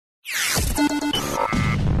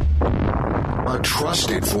a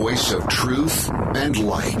trusted voice of truth and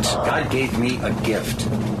light. God gave me a gift.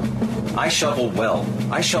 I shovel well.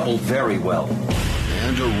 I shovel very well.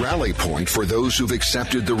 And a rally point for those who've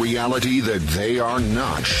accepted the reality that they are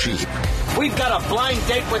not sheep. We've got a blind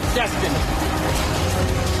date with destiny.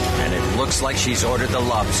 And it looks like she's ordered the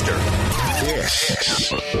lobster.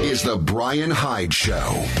 This is the Brian Hyde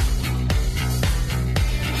Show.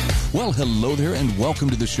 Well, hello there and welcome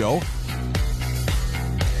to the show.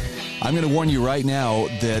 I'm going to warn you right now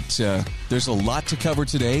that there's a lot to cover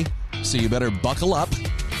today, so you better buckle up.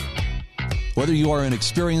 Whether you are an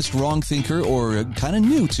experienced wrong thinker or kind of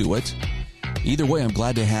new to it, either way, I'm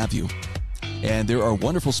glad to have you. And there are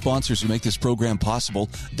wonderful sponsors who make this program possible.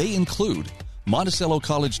 They include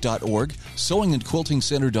MonticelloCollege.org,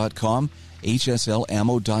 SewingAndQuiltingCenter.com,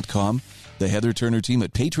 HSLAmmo.com, the Heather Turner team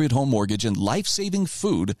at Patriot Home Mortgage, and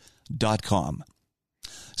LifesavingFood.com.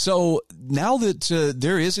 So now that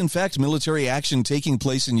there is, in fact, military action taking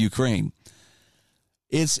place in Ukraine,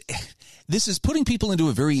 this is putting people into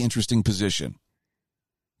a very interesting position.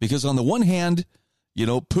 Because on the one hand, you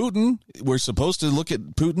know, Putin, we're supposed to look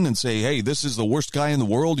at Putin and say, hey, this is the worst guy in the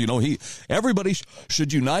world. You know, everybody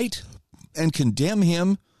should unite and condemn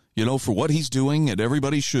him, you know, for what he's doing, and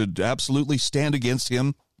everybody should absolutely stand against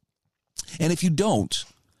him. And if you don't,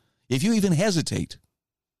 if you even hesitate,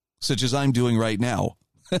 such as I'm doing right now,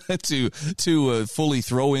 to fully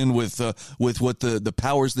throw in with what the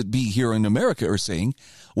powers that be here in America are saying,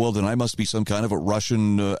 well, then I must be some kind of a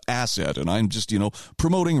Russian asset, and I'm just, you know,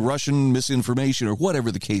 promoting Russian misinformation or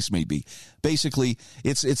whatever the case may be. Basically,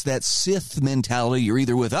 it's that Sith mentality. You're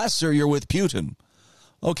either with us or you're with Putin.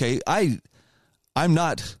 Okay, I'm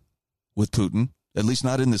not with Putin. At least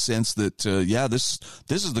not in the sense that, this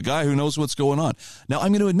is the guy who knows what's going on. Now,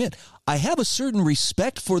 I'm going to admit, I have a certain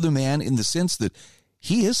respect for the man in the sense that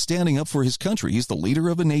he is standing up for his country. He's the leader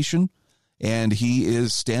of a nation, and he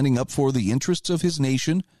is standing up for the interests of his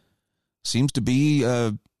nation. Seems to be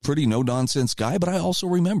a pretty no-nonsense guy, but I also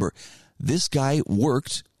remember this guy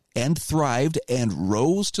worked and thrived and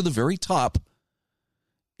rose to the very top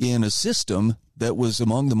in a system that was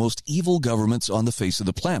among the most evil governments on the face of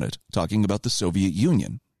the planet, talking about the Soviet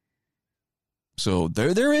Union. So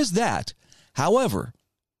there is that. However,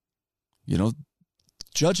 you know,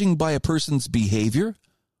 judging by a person's behavior,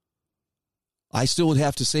 I still would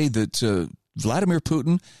have to say that Vladimir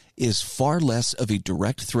Putin is far less of a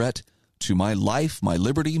direct threat to my life, my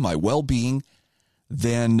liberty, my well-being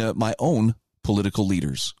than my own political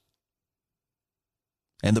leaders.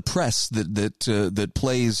 And the press that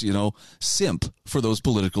plays, you know, simp for those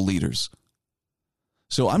political leaders.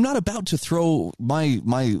 So I'm not about to throw my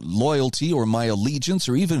loyalty or my allegiance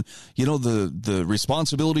or even, you know, the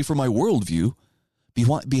responsibility for my worldview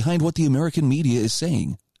behind what the American media is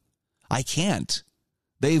saying. I can't.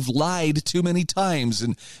 They've lied too many times,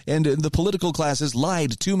 and the political class has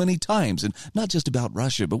lied too many times, and not just about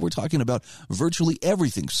Russia, but we're talking about virtually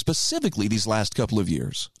everything, specifically these last couple of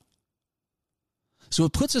years. So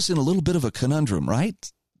it puts us in a little bit of a conundrum,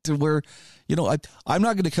 right? To where, you know, I'm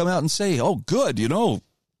not going to come out and say, oh, good, you know,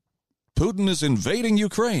 Putin is invading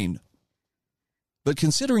Ukraine. But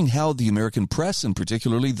considering how the American press, and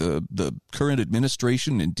particularly the current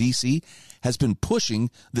administration in D.C., has been pushing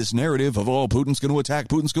this narrative of, oh, Putin's going to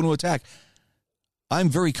attack, I'm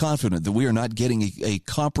very confident that we are not getting a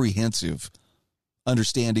comprehensive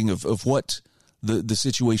understanding of what the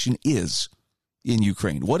situation is in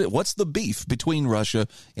Ukraine. What's the beef between Russia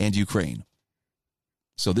and Ukraine?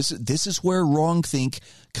 So this is where wrong think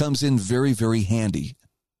comes in very, very handy.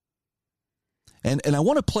 And I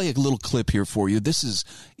want to play a little clip here for you. This is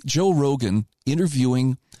Joe Rogan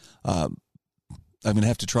interviewing, I'm going to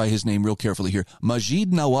have to try his name real carefully here, Maajid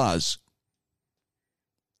Nawaz.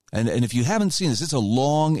 And if you haven't seen this, it's a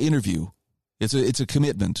long interview. It's a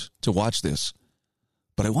commitment to watch this.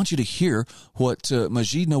 But I want you to hear what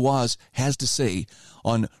Maajid Nawaz has to say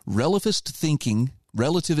on relativist thinking,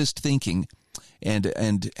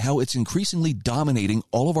 and how it's increasingly dominating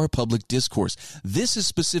all of our public discourse. This is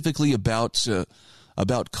specifically about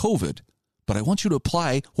COVID, but I want you to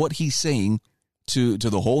apply what he's saying to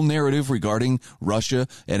the whole narrative regarding Russia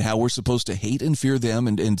and how we're supposed to hate and fear them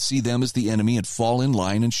and see them as the enemy and fall in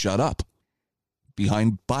line and shut up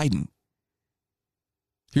behind Biden.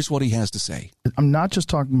 Here's what he has to say. I'm not just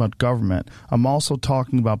talking about government. I'm also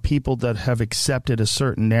talking about people that have accepted a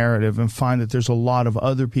certain narrative and find that there's a lot of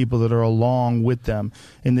other people that are along with them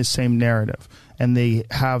in this same narrative. And they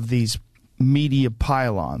have these media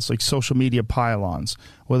pylons, like social media pylons,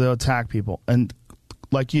 where they'll attack people. And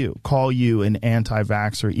like you, call you an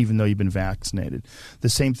anti-vaxxer even though you've been vaccinated. The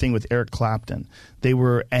same thing with Eric Clapton. They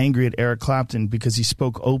were angry at Eric Clapton because he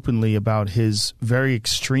spoke openly about his very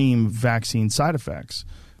extreme vaccine side effects,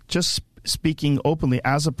 just speaking openly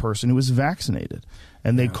as a person who was vaccinated.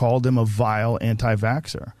 And they called him a vile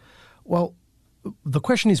anti-vaxxer. Well, the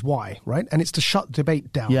question is why, right? And it's to shut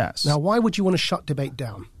debate down. Yes. Now, why would you want to shut debate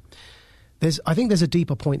down? I think there's a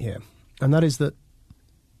deeper point here, and that is that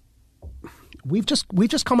we've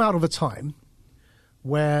just come out of a time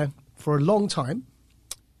where, for a long time,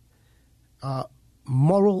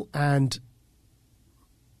 moral and,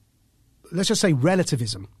 let's just say,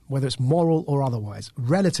 relativism, whether it's moral or otherwise,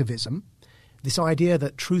 relativism, this idea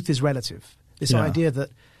that truth is relative, this idea that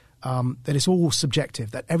that it's all subjective,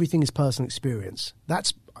 that everything is personal experience,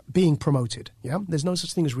 that's being promoted. Yeah, there's no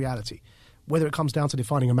such thing as reality, whether it comes down to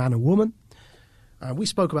defining a man or woman. We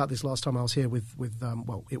spoke about this last time I was here with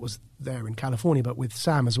well, it was there in California, but with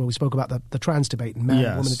Sam as well. We spoke about the trans debate and man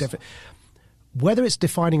and woman. Whether it's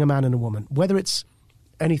defining a man and a woman, whether it's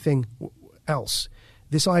anything else,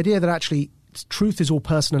 this idea that actually truth is all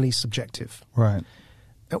personally subjective. Right.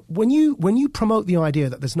 When you promote the idea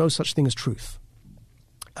that there's no such thing as truth,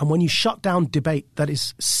 and when you shut down debate that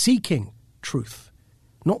is seeking truth,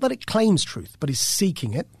 not that it claims truth, but is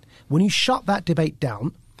seeking it, when you shut that debate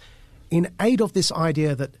down in aid of this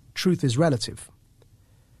idea that truth is relative,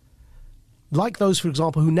 like those, for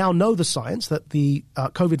example, who now know the science that the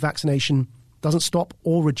COVID vaccination doesn't stop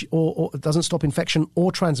or doesn't stop infection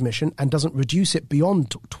or transmission and doesn't reduce it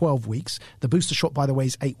beyond 12 weeks. The booster shot, by the way,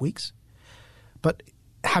 is 8 weeks. But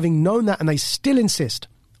having known that, and they still insist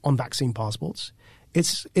on vaccine passports,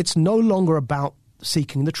 it's no longer about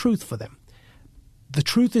seeking the truth for them. The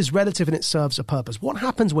truth is relative and it serves a purpose. What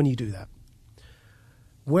happens when you do that?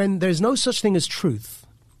 When there's no such thing as truth,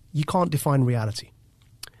 you can't define reality.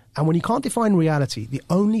 And when you can't define reality, the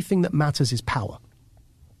only thing that matters is power.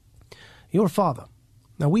 You're a father.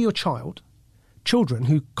 Now, we're your child. Children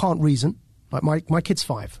who can't reason, like my kid's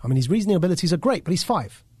 5. I mean, his reasoning abilities are great, but he's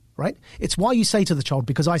 5, right? It's why you say to the child,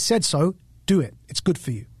 because I said so, do it. It's good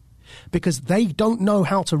for you. Because they don't know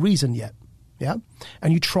how to reason yet. Yeah?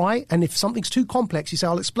 And you try, and if something's too complex, you say,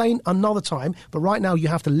 I'll explain another time, but right now you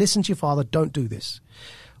have to listen to your father, don't do this.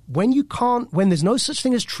 When there's no such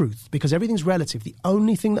thing as truth, because everything's relative, the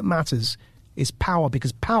only thing that matters is power,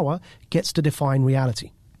 because power gets to define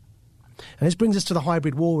reality. And this brings us to the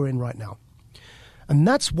hybrid war we're in right now. And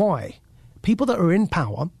that's why people that are in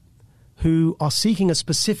power, who are seeking a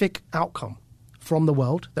specific outcome from the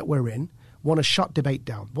world that we're in, want to shut debate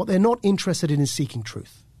down. What they're not interested in is seeking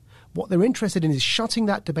truth. What they're interested in is shutting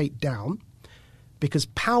that debate down, because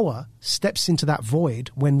power steps into that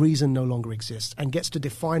void when reason no longer exists and gets to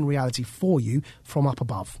define reality for you from up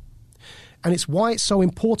above. And it's why it's so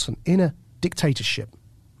important in a dictatorship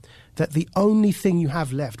that the only thing you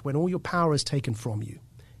have left when all your power is taken from you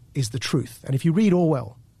is the truth. And if you read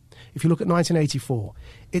Orwell, if you look at 1984,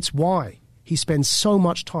 it's why he spends so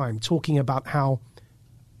much time talking about how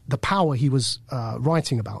the power he was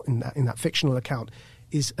writing about in that fictional account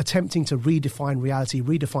is attempting to redefine reality,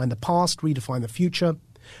 redefine the past, redefine the future.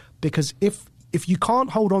 Because if you can't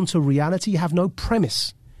hold on to reality, you have no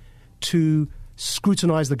premise to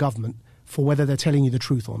scrutinize the government for whether they're telling you the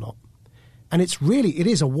truth or not. And it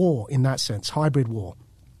is a war in that sense, hybrid war.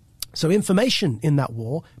 So information in that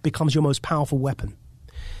war becomes your most powerful weapon.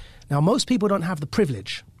 Now, most people don't have the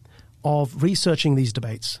privilege of researching these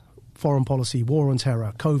debates, foreign policy, war on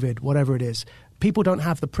terror, COVID, whatever it is. People don't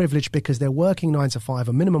have the privilege because they're working 9 to 5,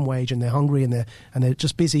 a minimum wage, and they're hungry and they're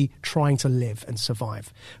just busy trying to live and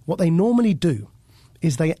survive. What they normally do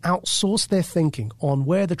is they outsource their thinking on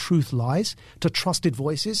where the truth lies to trusted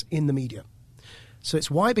voices in the media. So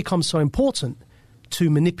it's why it becomes so important to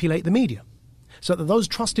manipulate the media, so that those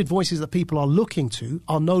trusted voices that people are looking to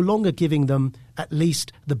are no longer giving them at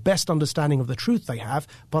least the best understanding of the truth they have,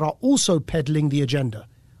 but are also peddling the agenda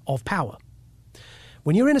of power.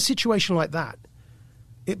 When you're in a situation like that,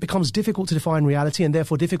 it becomes difficult to define reality and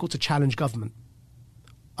therefore difficult to challenge government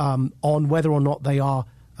on whether or not they are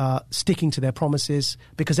sticking to their promises,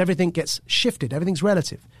 because everything gets shifted. Everything's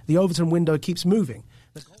relative. The Overton window keeps moving.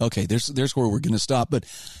 Okay, there's where we're going to stop. But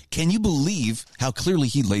can you believe how clearly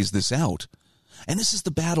he lays this out? And this is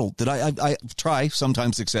the battle that I try,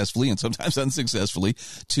 sometimes successfully and sometimes unsuccessfully,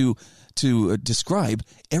 to describe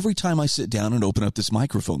every time I sit down and open up this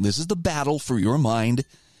microphone. This is the battle for your mind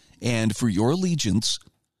and for your allegiance.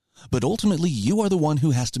 But ultimately, you are the one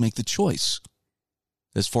who has to make the choice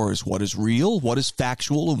as far as what is real, what is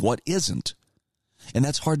factual, and what isn't. And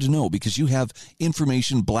that's hard to know because you have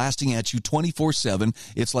information blasting at you 24/7.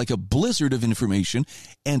 It's like a blizzard of information,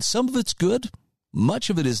 and some of it's good, much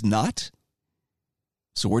of it is not.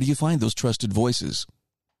 So where do you find those trusted voices?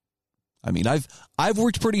 I mean, I've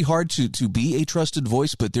worked pretty hard to be a trusted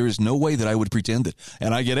voice, but there is no way that I would pretend that,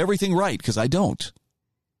 and I get everything right, because I don't.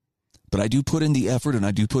 But I do put in the effort and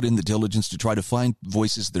I do put in the diligence to try to find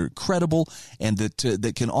voices that are credible and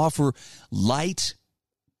that can offer light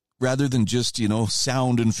rather than just,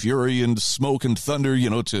 sound and fury and smoke and thunder,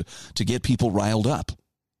 to get people riled up.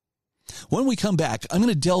 When we come back, I'm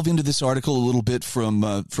going to delve into this article a little bit from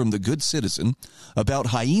The Good Citizen about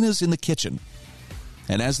hyenas in the kitchen.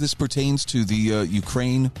 And as this pertains to the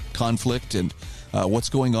Ukraine conflict and what's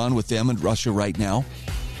going on with them and Russia right now,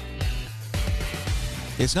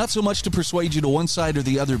 it's not so much to persuade you to one side or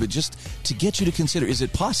the other, but just to get you to consider, is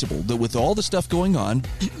it possible that with all the stuff going on,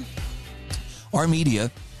 our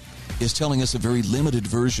media is telling us a very limited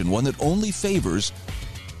version, one that only favors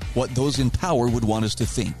what those in power would want us to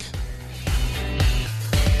think?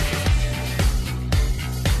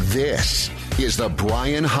 This is the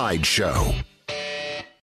Brian Hyde Show.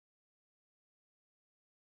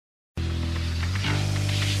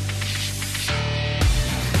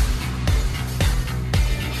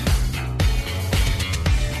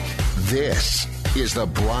 This is the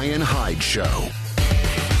Brian Hyde Show.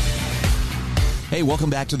 Hey, welcome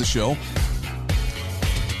back to the show.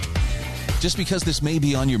 Just because this may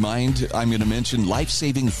be on your mind, I'm going to mention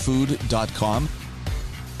lifesavingfood.com.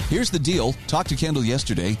 Here's the deal. Talked to Kendall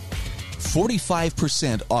yesterday.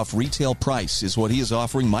 45% off retail price is what he is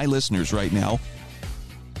offering my listeners right now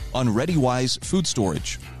on ReadyWise food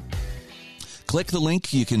storage. Click the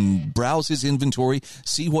link. You can browse his inventory,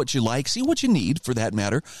 see what you like, see what you need for that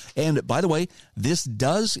matter. And by the way, this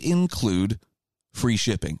does include free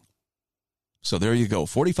shipping. So there you go.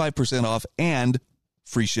 45% off and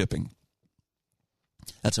free shipping.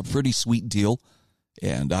 That's a pretty sweet deal.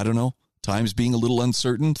 And I don't know, times being a little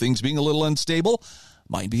uncertain, things being a little unstable,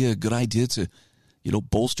 might be a good idea to,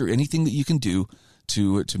 bolster anything that you can do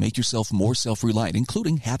to make yourself more self-reliant,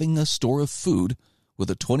 including having a store of food with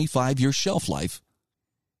a 25-year shelf life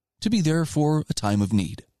to be there for a time of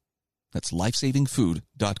need. That's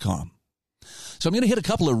lifesavingfood.com. So I'm going to hit a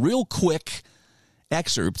couple of real quick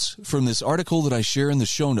excerpts from this article that I share in the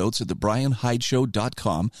show notes at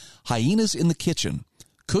thebrianhydeshow.com. Hyenas in the kitchen.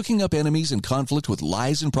 Cooking up enemies in conflict with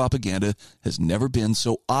lies and propaganda has never been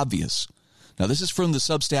so obvious. Now, this is from the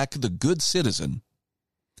Substack, The Good Citizen.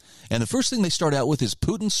 And the first thing they start out with is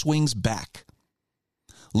Putin swings back.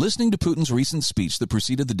 Listening to Putin's recent speech that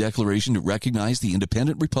preceded the declaration to recognize the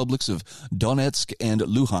independent republics of Donetsk and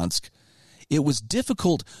Luhansk, it was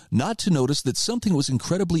difficult not to notice that something was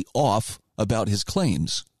incredibly off about his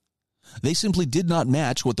claims. They simply did not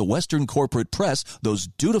match what the Western corporate press, those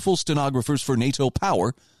dutiful stenographers for NATO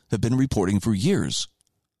power, have been reporting for years.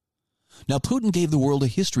 Now, Putin gave the world a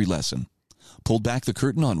history lesson, pulled back the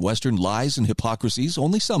curtain on Western lies and hypocrisies,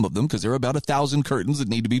 only some of them, because there are about 1,000 curtains that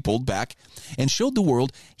need to be pulled back, and showed the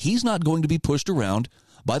world he's not going to be pushed around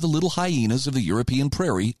by the little hyenas of the European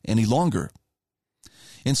prairie any longer.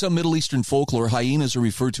 In some Middle Eastern folklore, hyenas are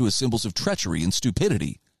referred to as symbols of treachery and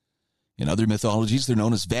stupidity. In other mythologies, they're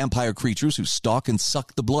known as vampire creatures who stalk and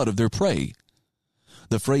suck the blood of their prey.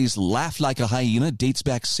 The phrase laugh like a hyena dates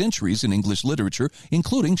back centuries in English literature,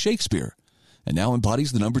 including Shakespeare, and now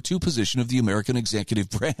embodies the number 2 position of the American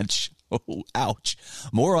executive branch. Oh, ouch.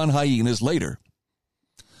 More on hyenas later.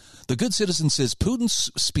 The Good Citizen says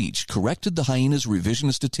Putin's speech corrected the hyenas'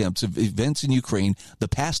 revisionist attempts of events in Ukraine the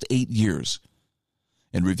past 8 years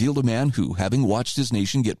and revealed a man who, having watched his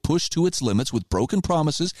nation get pushed to its limits with broken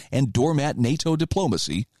promises and doormat NATO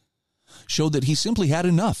diplomacy, showed that he simply had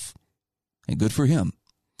enough. And good for him.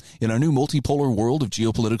 In our new multipolar world of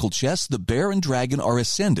geopolitical chess, the bear and dragon are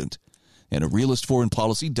ascendant, and a realist foreign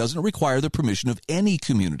policy doesn't require the permission of any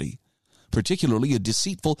community, particularly a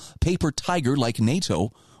deceitful paper tiger like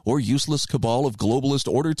NATO or useless cabal of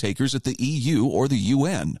globalist order takers at the EU or the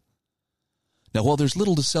UN. Now, while there's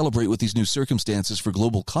little to celebrate with these new circumstances for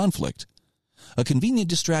global conflict, a convenient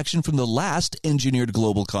distraction from the last engineered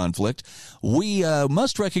global conflict, we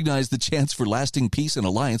must recognize the chance for lasting peace and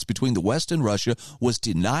alliance between the West and Russia was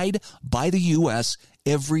denied by the U.S.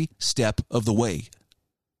 every step of the way.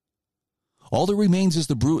 All that remains is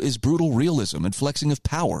brutal realism and flexing of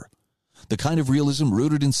power, the kind of realism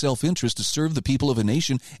rooted in self-interest to serve the people of a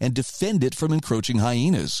nation and defend it from encroaching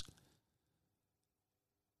hyenas.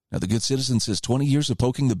 Now, the Good Citizen says 20 years of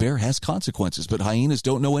poking the bear has consequences, but hyenas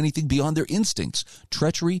don't know anything beyond their instincts,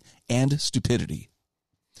 treachery, and stupidity.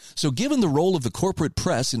 So given the role of the corporate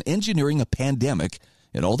press in engineering a pandemic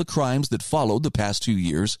and all the crimes that followed the past 2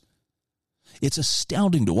 years, It's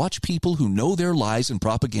astounding to watch people who know their lies and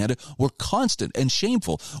propaganda were constant and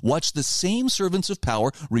shameful watch the same servants of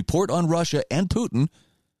power report on Russia and Putin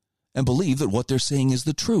and believe that what they're saying is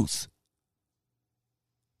the truth.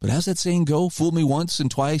 But how's that saying go? Fool me once and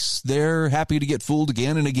twice, they're happy to get fooled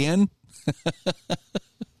again and again.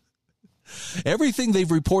 Everything they've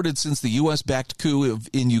reported since the U.S.-backed coup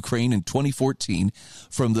in Ukraine in 2014,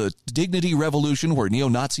 from the Dignity Revolution, where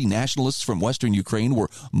neo-Nazi nationalists from Western Ukraine were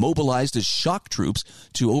mobilized as shock troops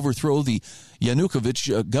to overthrow the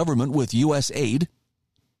Yanukovych government with U.S. aid,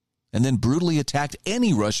 and then brutally attacked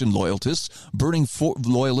any Russian loyalists, burning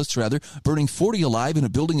 40 alive in a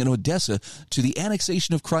building in Odessa, to the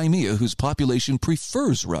annexation of Crimea, whose population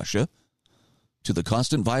prefers Russia, to the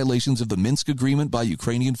constant violations of the Minsk Agreement by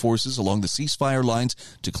Ukrainian forces along the ceasefire lines,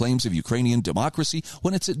 to claims of Ukrainian democracy,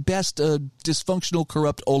 when it's at best a dysfunctional,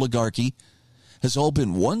 corrupt oligarchy, has all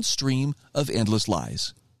been one stream of endless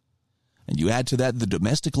lies. And you add to that the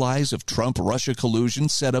domestic lies of Trump-Russia collusion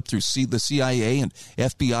set up through the CIA and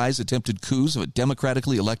FBI's attempted coups of a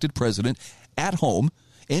democratically elected president at home,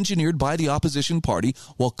 engineered by the opposition party,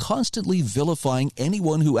 while constantly vilifying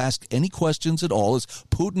anyone who asks any questions at all as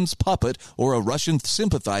Putin's puppet or a Russian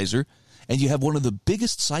sympathizer, and you have one of the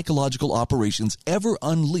biggest psychological operations ever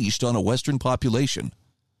unleashed on a Western population,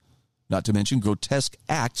 not to mention grotesque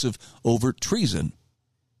acts of overt treason.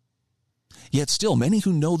 Yet still, many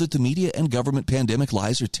who know that the media and government pandemic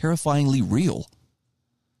lies are terrifyingly real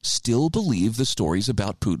still believe the stories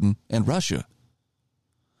about Putin and Russia.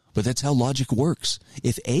 But that's how logic works.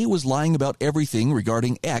 If A was lying about everything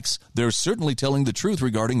regarding X, they're certainly telling the truth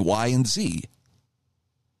regarding Y and Z.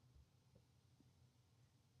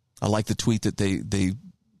 I like the tweet that they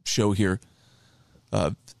show here.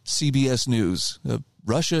 CBS News.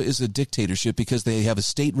 Russia is a dictatorship because they have a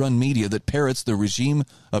state-run media that parrots the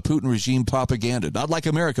Putin regime propaganda. Not like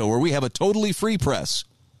America, where we have a totally free press.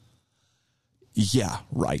 Yeah,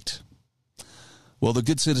 right. Well, the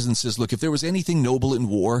good citizen says, look, if there was anything noble in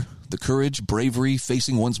war, the courage, bravery,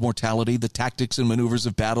 facing one's mortality, the tactics and maneuvers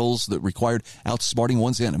of battles that required outsmarting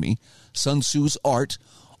one's enemy, Sun Tzu's art,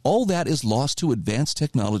 all that is lost to advanced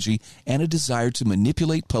technology and a desire to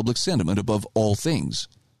manipulate public sentiment above all things.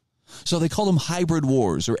 So they call them hybrid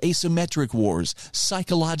wars or asymmetric wars,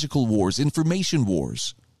 psychological wars, information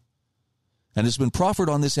wars. And it's been proffered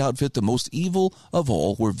on this outfit the most evil of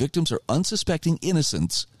all, where victims are unsuspecting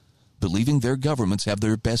innocents, believing their governments have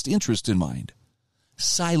their best interest in mind.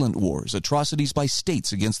 Silent wars, atrocities by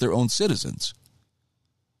states against their own citizens.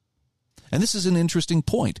 And this is an interesting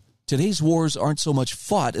point. Today's wars aren't so much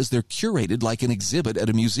fought as they're curated like an exhibit at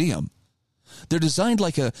a museum. They're designed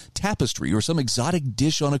like a tapestry or some exotic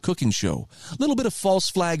dish on a cooking show. A little bit of false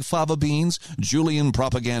flag fava beans, Julian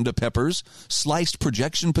propaganda peppers, sliced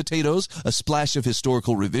projection potatoes, a splash of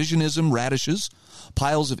historical revisionism, radishes,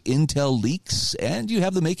 piles of intel leaks, and you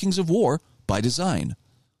have the makings of war by design.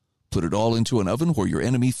 Put it all into an oven where your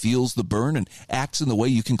enemy feels the burn and acts in the way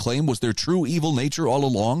you can claim was their true evil nature all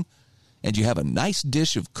along, and you have a nice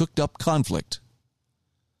dish of cooked-up conflict.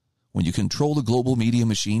 When you control the global media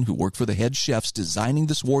machine who work for the head chefs designing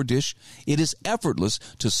this war dish, it is effortless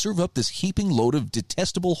to serve up this heaping load of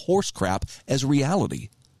detestable horse crap as reality.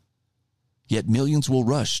 Yet millions will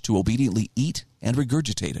rush to obediently eat and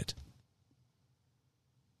regurgitate it.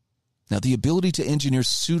 Now, the ability to engineer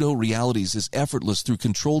pseudo-realities is effortless through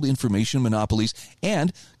controlled information monopolies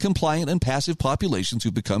and compliant and passive populations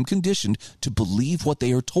who become conditioned to believe what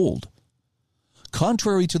they are told.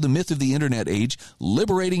 Contrary to the myth of the internet age,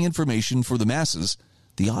 liberating information for the masses,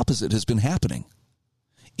 the opposite has been happening.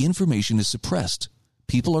 Information is suppressed.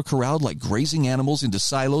 People are corralled like grazing animals into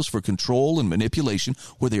silos for control and manipulation,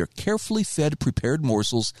 where they are carefully fed prepared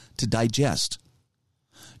morsels to digest.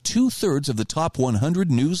 2/3 of the top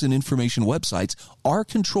 100 news and information websites are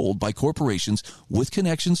controlled by corporations with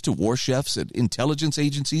connections to war chefs at intelligence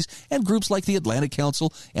agencies and groups like the Atlantic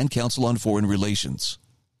Council and Council on Foreign Relations.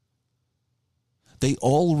 They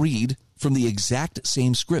all read from the exact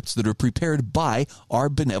same scripts that are prepared by our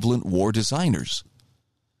benevolent war designers.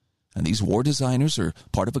 And these war designers are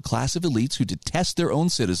part of a class of elites who detest their own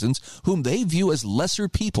citizens, whom they view as lesser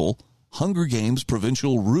people, Hunger Games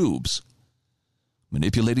provincial rubes.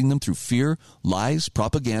 Manipulating them through fear, lies,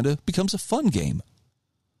 propaganda becomes a fun game.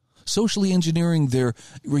 Socially engineering their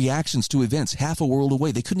reactions to events half a world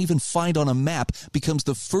away they couldn't even find on a map becomes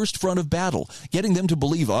the first front of battle, getting them to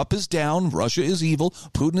believe up is down, Russia is evil,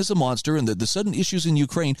 Putin is a monster, and that the sudden issues in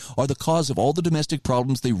Ukraine are the cause of all the domestic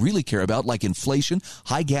problems they really care about, like inflation,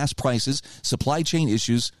 high gas prices, supply chain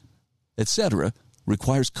issues, etc.,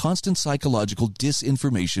 requires constant psychological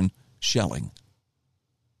disinformation shelling.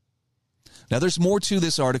 Now, there's more to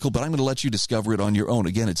this article, but I'm going to let you discover it on your own.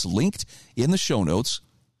 Again, it's linked in the show notes.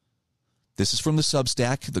 This is from the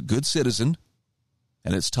Substack, The Good Citizen,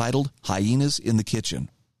 and it's titled Hyenas in the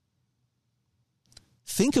Kitchen.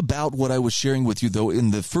 Think about what I was sharing with you, though,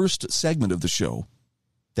 in the first segment of the show.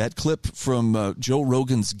 That clip from Joe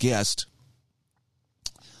Rogan's guest,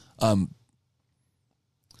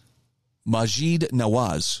 Majid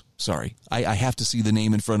Nawaz. Sorry, I have to see the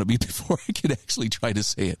name in front of me before I can actually try to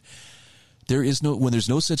say it. When there's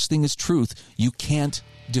no such thing as truth, you can't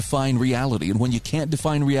define reality. And when you can't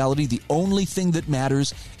define reality, the only thing that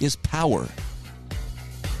matters is power.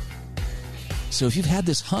 So if you've had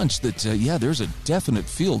this hunch that, there's a definite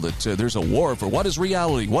feel that there's a war for what is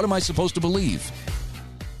reality, what am I supposed to believe?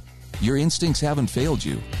 Your instincts haven't failed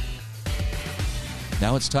you.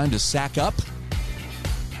 Now it's time to sack up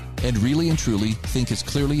and really and truly think as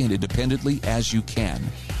clearly and independently as you can.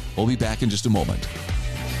 We'll be back in just a moment.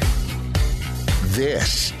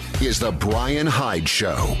 This is the Brian Hyde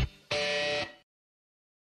Show.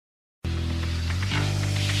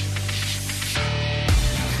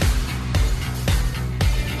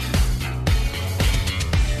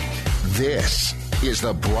 This is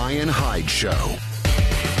the Brian Hyde Show.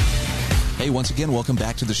 Hey, once again, welcome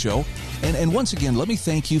back to the show. And once again, let me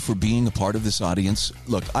thank you for being a part of this audience.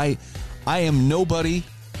 Look, I am nobody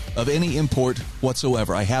of any import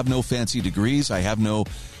whatsoever. I have no fancy degrees. I have no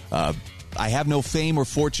fame or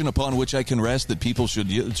fortune upon which I can rest that people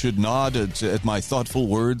should nod at my thoughtful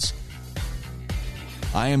words.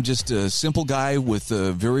 I am just a simple guy with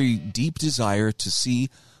a very deep desire to see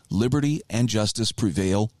liberty and justice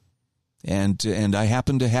prevail, and I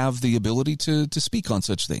happen to have the ability to speak on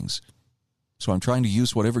such things. So I'm trying to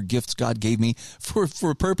use whatever gifts God gave me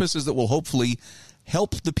for purposes that will hopefully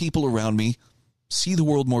help the people around me see the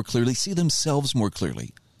world more clearly, see themselves more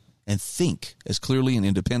clearly, and think as clearly and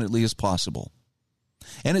independently as possible.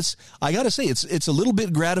 And I got to say, it's a little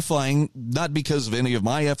bit gratifying, not because of any of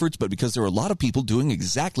my efforts, but because there are a lot of people doing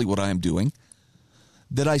exactly what I am doing,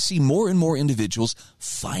 that I see more and more individuals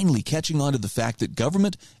finally catching on to the fact that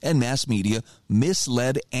government and mass media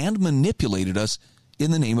misled and manipulated us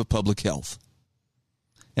in the name of public health.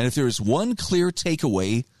 And if there is one clear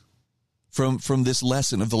takeaway from this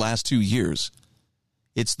lesson of the last 2 years,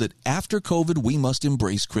 it's that after COVID, we must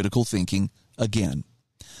embrace critical thinking again.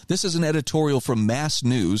 This is an editorial from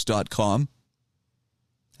massnews.com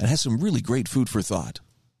and has some really great food for thought.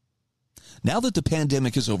 Now that the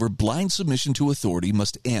pandemic is over, blind submission to authority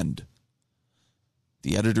must end.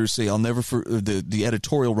 The editors say, the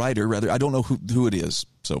editorial writer, rather, I don't know who it is.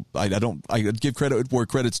 So I give credit where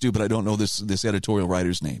credit's due, but I don't know this editorial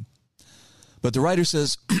writer's name. But the writer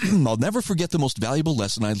says, I'll never forget the most valuable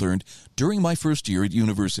lesson I learned during my first year at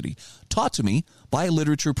university, taught to me by a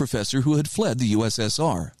literature professor who had fled the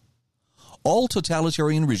USSR. All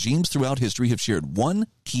totalitarian regimes throughout history have shared one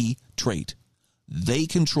key trait. They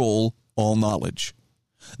control all knowledge.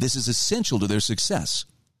 This is essential to their success.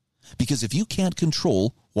 Because if you can't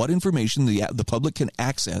control what information the public can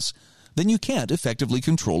access, then you can't effectively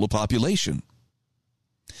control a population.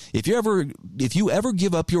 If you ever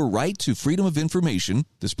give up your right to freedom of information,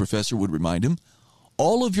 this professor would remind him,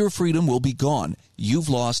 all of your freedom will be gone. You've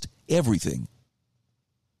lost everything.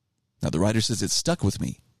 Now, the writer says it stuck with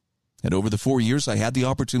me. And over the 4 years, I had the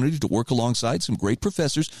opportunity to work alongside some great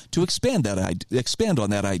professors to expand on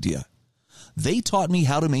that idea. They taught me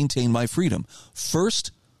how to maintain my freedom.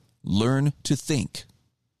 First, learn to think.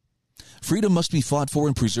 Freedom must be fought for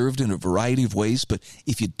and preserved in a variety of ways, but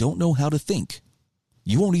if you don't know how to think,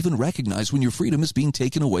 you won't even recognize when your freedom is being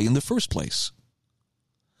taken away in the first place.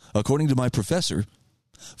 According to my professor,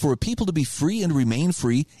 for a people to be free and remain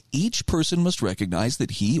free, each person must recognize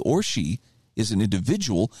that he or she is an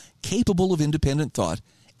individual capable of independent thought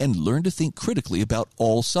and learn to think critically about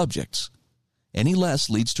all subjects. Any less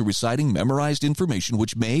leads to reciting memorized information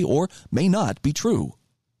which may or may not be true.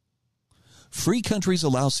 Free countries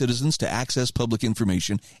allow citizens to access public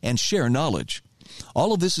information and share knowledge.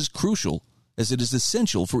 All of this is crucial as it is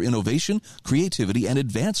essential for innovation, creativity, and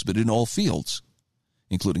advancement in all fields,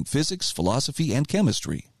 including physics, philosophy, and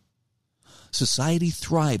chemistry. Society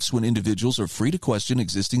thrives when individuals are free to question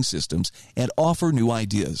existing systems and offer new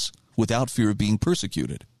ideas without fear of being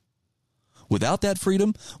persecuted. Without that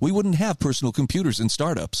freedom, we wouldn't have personal computers and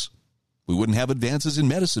startups. We wouldn't have advances in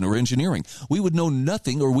medicine or engineering. We would know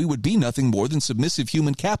nothing, or we would be nothing more than submissive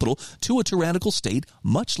human capital to a tyrannical state,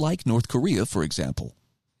 much like North Korea, for example.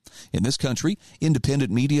 In this country,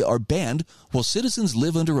 independent media are banned while citizens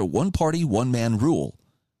live under a one-party, one-man rule.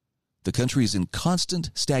 The country is in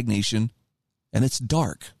constant stagnation, and it's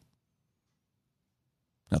dark.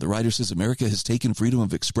 Now, the writer says America has taken freedom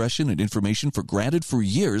of expression and information for granted for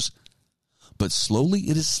years, but slowly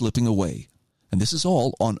it is slipping away. And this is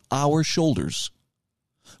all on our shoulders.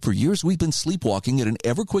 For years, we've been sleepwalking at an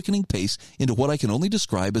ever-quickening pace into what I can only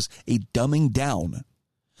describe as a dumbing down.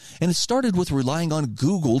 And it started with relying on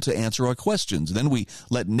Google to answer our questions. Then we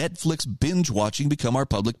let Netflix binge-watching become our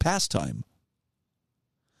public pastime.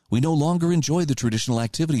 We no longer enjoy the traditional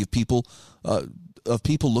activity of people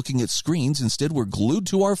looking at screens. Instead, we're glued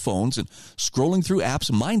to our phones and scrolling through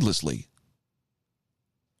apps mindlessly.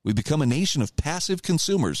 We become a nation of passive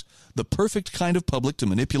consumers, the perfect kind of public to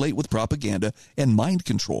manipulate with propaganda and mind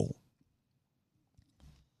control.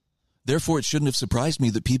 Therefore, it shouldn't have surprised me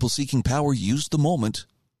that people seeking power used the moment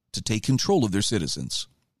to take control of their citizens.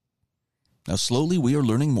 Now, slowly, we are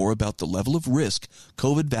learning more about the level of risk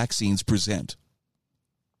COVID vaccines present.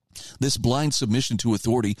 This blind submission to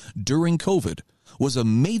authority during COVID was a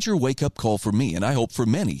major wake-up call for me, and I hope for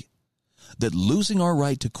many, that losing our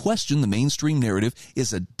right to question the mainstream narrative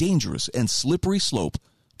is a dangerous and slippery slope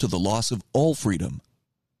to the loss of all freedom.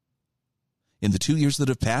 In the 2 years that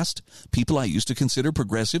have passed, people I used to consider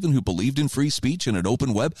progressive and who believed in free speech and an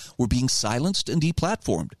open web were being silenced and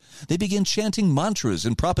deplatformed. They began chanting mantras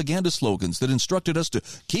and propaganda slogans that instructed us to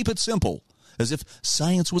keep it simple, as if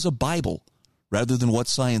science was a Bible, rather than what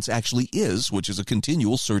science actually is, which is a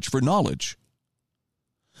continual search for knowledge.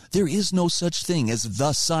 There is no such thing as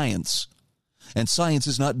the science, and science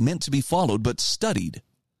is not meant to be followed but studied.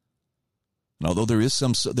 And although there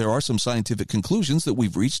are some scientific conclusions that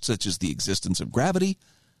we've reached, such as the existence of gravity,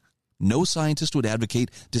 no scientist would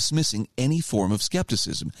advocate dismissing any form of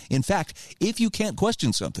skepticism. In fact, if you can't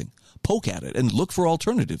question something, poke at it and look for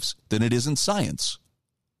alternatives, then it isn't science.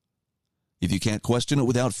 If you can't question it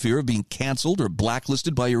without fear of being canceled or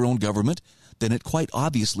blacklisted by your own government, then it quite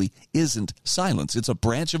obviously isn't science. It's a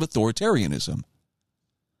branch of authoritarianism.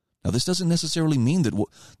 Now, this doesn't necessarily mean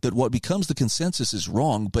that what becomes the consensus is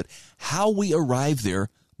wrong, but how we arrive there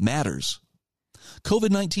matters.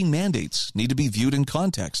 COVID-19 mandates need to be viewed in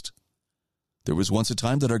context. There was once a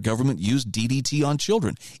time that our government used DDT on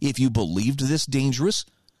children. If you believed this dangerous,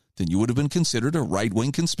 then you would have been considered a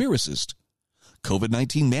right-wing conspiracist.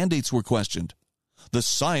 COVID-19 mandates were questioned. The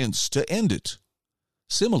science to end it.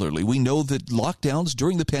 Similarly, we know that lockdowns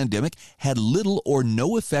during the pandemic had little or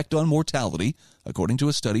no effect on mortality, according to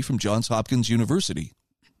a study from Johns Hopkins University.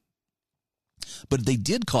 But they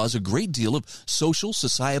did cause a great deal of social,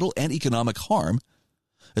 societal, and economic harm,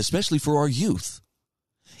 especially for our youth.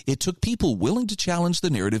 It took people willing to challenge the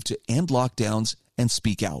narrative to end lockdowns and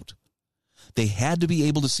speak out. They had to be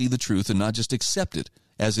able to see the truth and not just accept it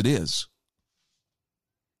as it is.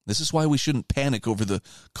 This is why we shouldn't panic over the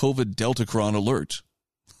COVID Deltacron alert.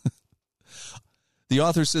 The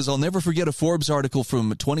author says, I'll never forget a Forbes article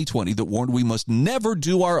from 2020 that warned we must never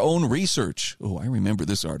do our own research. Oh, I remember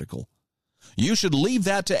this article. You should leave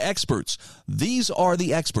that to experts. These are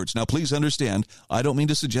the experts. Now, please understand, I don't mean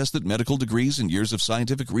to suggest that medical degrees and years of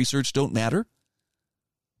scientific research don't matter,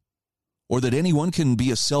 or that anyone can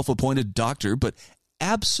be a self-appointed doctor, but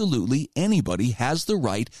absolutely anybody has the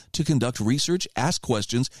right to conduct research, ask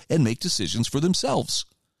questions, and make decisions for themselves,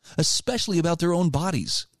 especially about their own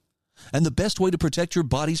bodies. And the best way to protect your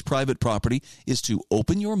body's private property is to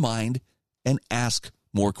open your mind and ask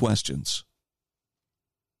more questions.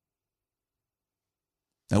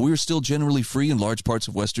 Now, we are still generally free in large parts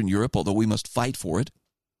of Western Europe, although we must fight for it.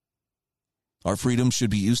 Our freedom should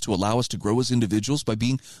be used to allow us to grow as individuals by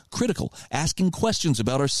being critical, asking questions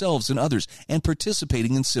about ourselves and others, and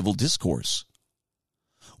participating in civil discourse.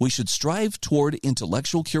 We should strive toward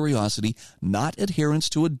intellectual curiosity, not adherence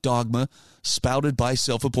to a dogma spouted by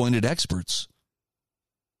self-appointed experts.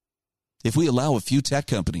 If we allow a few tech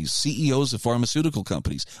companies, CEOs of pharmaceutical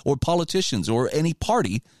companies, or politicians, or any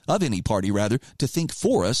party, to think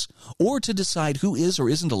for us, or to decide who is or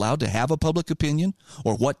isn't allowed to have a public opinion,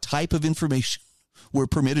 or what type of information we're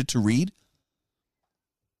permitted to read,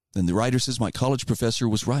 then the writer says my college professor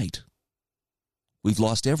was right. We've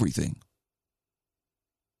lost everything.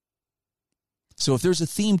 So if there's a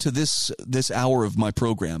theme to this hour of my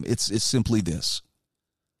program, it's simply this.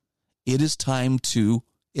 It is time to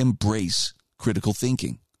embrace critical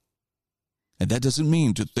thinking. And that doesn't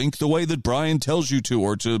mean to think the way that Brian tells you to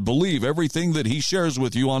or to believe everything that he shares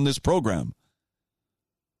with you on this program.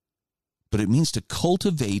 But it means to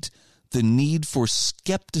cultivate the need for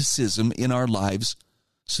skepticism in our lives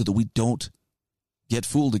so that we don't get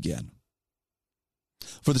fooled again.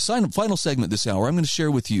 For the final segment this hour, I'm going to share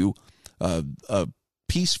with you a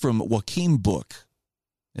piece from Joachim Buch,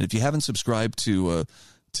 and if you haven't subscribed to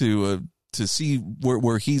see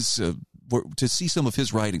where to see some of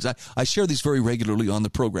his writings. I share these very regularly on the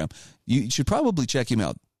program. You should probably check him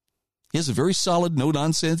out. He has a very solid,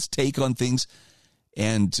 no-nonsense take on things,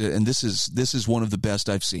 and this is one of the best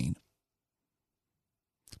I've seen.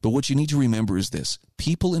 But what you need to remember is this.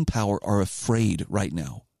 People in power are afraid right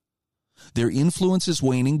now. Their influence is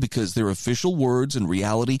waning because their official words and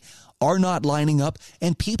reality are not lining up,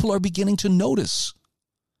 and people are beginning to notice.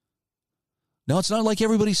 Now, it's not like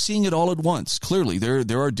everybody's seeing it all at once. Clearly,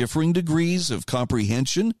 there are differing degrees of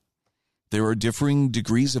comprehension. There are differing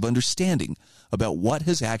degrees of understanding about what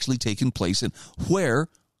has actually taken place and where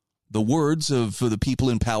the words of the people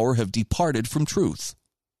in power have departed from truth.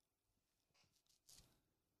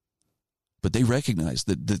 But they recognize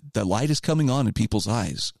that the light is coming on in people's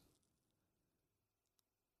eyes.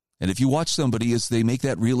 And if you watch somebody as they make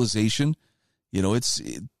that realization, you know,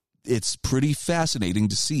 it's pretty fascinating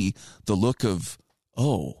to see the look of,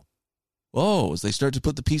 as they start to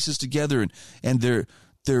put the pieces together, and the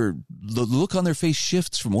look on their face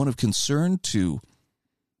shifts from one of concern to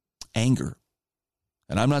anger.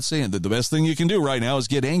 And I'm not saying that the best thing you can do right now is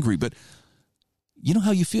get angry, but you know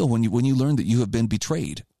how you feel when you learn that you have been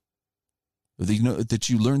betrayed, or that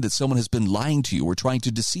you learn that someone has been lying to you or trying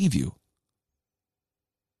to deceive you.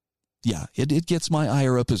 Yeah, it gets my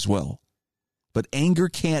ire up as well. But anger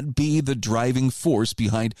can't be the driving force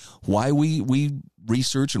behind why we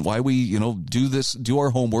research and why we, do our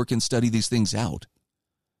homework and study these things out.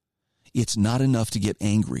 It's not enough to get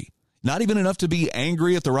angry. Not even enough to be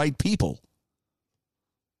angry at the right people.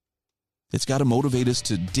 It's got to motivate us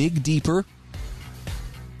to dig deeper.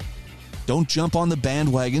 Don't jump on the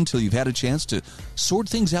bandwagon till you've had a chance to sort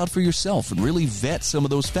things out for yourself and really vet some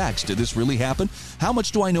of those facts. Did this really happen? How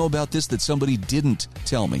much do I know about this that somebody didn't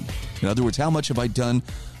tell me? In other words, how much have I done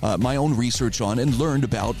my own research on and learned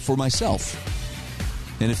about for myself?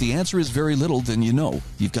 And if the answer is very little, then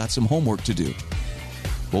you've got some homework to do.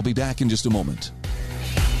 We'll be back in just a moment.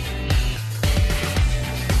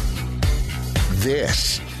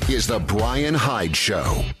 This is the Brian Hyde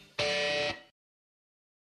Show.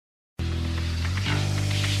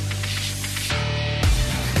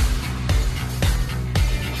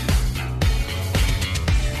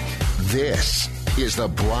 This is the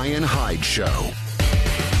Brian Hyde Show.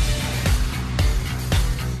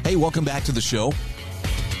 Hey, welcome back to the show.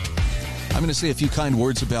 I'm going to say a few kind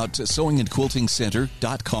words about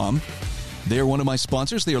sewingandquiltingcenter.com. They're one of my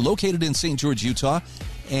sponsors. They are located in St. George, Utah,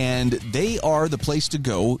 and they are the place to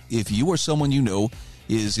go if you or someone you know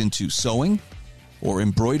is into sewing or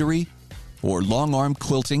embroidery or long-arm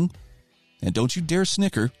quilting. And don't you dare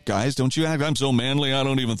snicker, guys. Don't you act, I'm so manly, I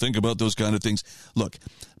don't even think about those kind of things. Look,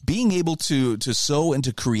 being able to sew and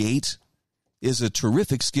to create is a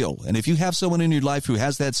terrific skill. And if you have someone in your life who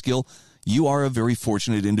has that skill, you are a very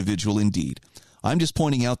fortunate individual indeed. I'm just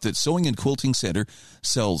pointing out that Sewing and Quilting Center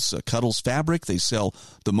sells Cuddles fabric. They sell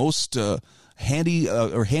the most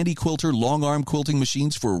handy quilter long-arm quilting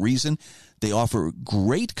machines for a reason. They offer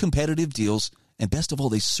great competitive deals. And best of all,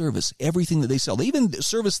 they service everything that they sell. They even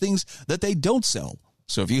service things that they don't sell.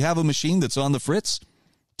 So if you have a machine that's on the fritz,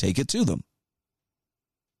 take it to them.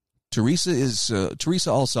 Teresa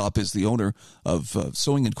Alsop is the owner of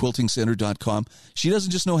sewingandquiltingcenter.com. She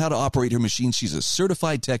doesn't just know how to operate her machine. She's a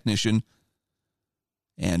certified technician.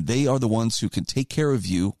 And they are the ones who can take care of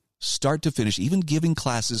you, start to finish, even giving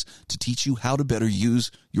classes to teach you how to better use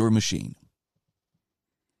your machine.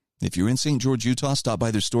 If you're in St. George, Utah, stop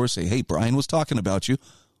by their store, say, hey, Brian was talking about you,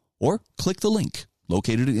 or click the link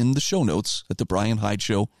located in the show notes at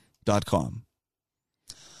thebrianhydeshow.com.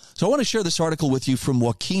 So I want to share this article with you from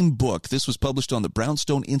Joachim Book. This was published on the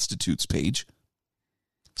Brownstone Institute's page.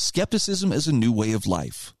 Skepticism as a New Way of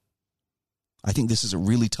Life. I think this is a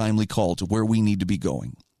really timely call to where we need to be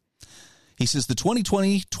going. He says the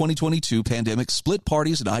 2020-2022 pandemic split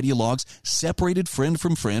parties and ideologues, separated friend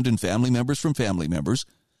from friend and family members from family members.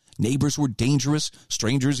 Neighbors were dangerous,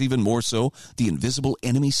 strangers even more so. The invisible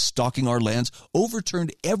enemy stalking our lands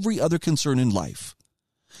overturned every other concern in life.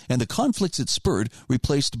 And the conflicts it spurred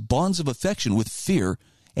replaced bonds of affection with fear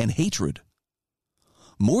and hatred.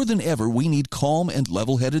 More than ever, we need calm and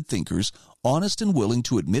level-headed thinkers, honest and willing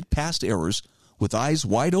to admit past errors, with eyes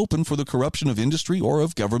wide open for the corruption of industry or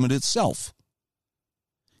of government itself.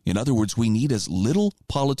 In other words, we need as little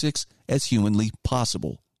politics as humanly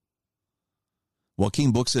possible.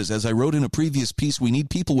 Joachim Book says, as I wrote in a previous piece, we need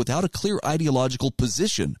people without a clear ideological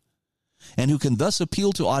position and who can thus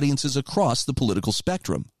appeal to audiences across the political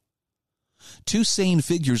spectrum. Two sane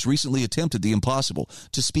figures recently attempted the impossible,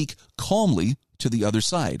 to speak calmly to the other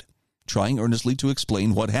side, trying earnestly to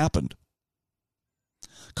explain what happened.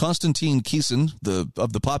 Konstantin Kisin,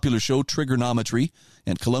 of the popular show Trigonometry,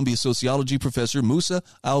 and Columbia sociology professor Musa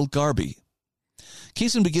Al-Gharbi.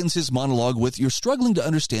 Kisin begins his monologue with, "You're struggling to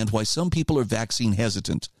understand why some people are vaccine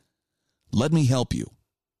hesitant. Let me help you."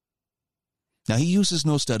 Now, he uses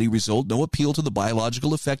no study result, no appeal to the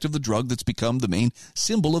biological effect of the drug that's become the main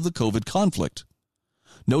symbol of the COVID conflict.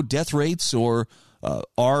 No death rates or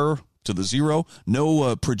R to the zero,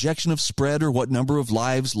 no projection of spread or what number of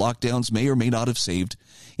lives lockdowns may or may not have saved.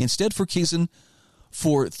 Instead, for Kisin,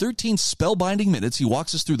 for 13 spellbinding minutes, he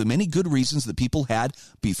walks us through the many good reasons that people had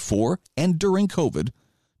before and during COVID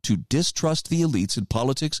to distrust the elites in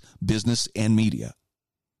politics, business, and media.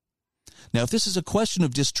 Now, if this is a question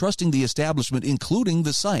of distrusting the establishment, including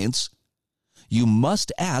the science, you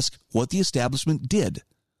must ask what the establishment did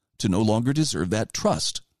to no longer deserve that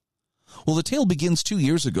trust. Well, the tale begins 2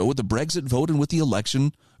 years ago with the Brexit vote and with the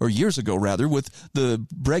election, or years ago rather, with the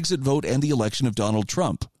Brexit vote and the election of Donald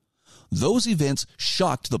Trump. Those events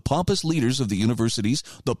shocked the pompous leaders of the universities,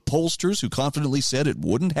 the pollsters who confidently said it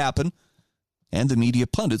wouldn't happen, and the media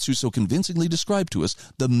pundits who so convincingly described to us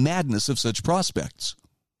the madness of such prospects.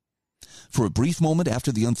 For a brief moment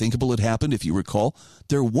after the unthinkable had happened, if you recall,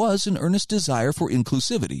 there was an earnest desire for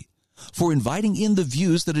inclusivity, for inviting in the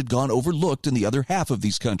views that had gone overlooked in the other half of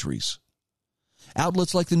these countries.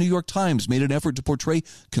 Outlets like the New York Times made an effort to portray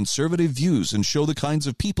conservative views and show the kinds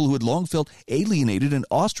of people who had long felt alienated and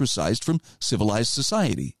ostracized from civilized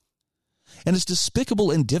society. And as despicable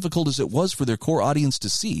and difficult as it was for their core audience to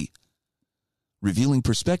see, revealing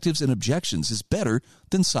perspectives and objections is better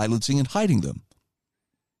than silencing and hiding them.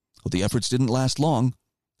 Well, the efforts didn't last long,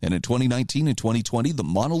 and in 2019 and 2020, the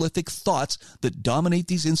monolithic thoughts that dominate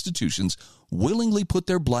these institutions willingly put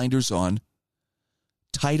their blinders on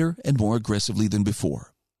tighter and more aggressively than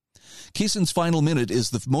before. Kisin's final minute is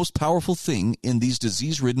the most powerful thing in these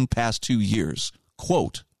disease-ridden past 2 years.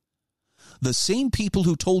 Quote, "The same people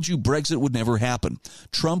who told you Brexit would never happen,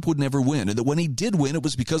 Trump would never win, and that when he did win, it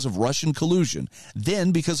was because of Russian collusion,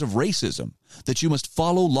 then because of racism, that you must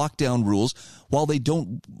follow lockdown rules while they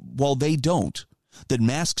don't, that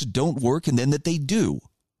masks don't work and then that they do,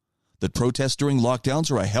 that protests during lockdowns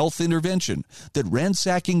are a health intervention, that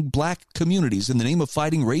ransacking black communities in the name of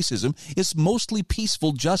fighting racism is mostly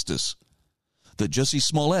peaceful justice, that Jussie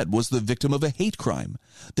Smollett was the victim of a hate crime,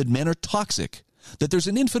 that men are toxic, that there's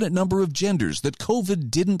an infinite number of genders, that COVID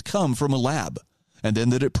didn't come from a lab, and then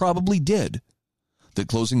that it probably did, that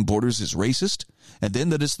closing borders is racist, and then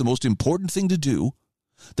that it's the most important thing to do,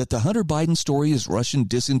 that the Hunter Biden story is Russian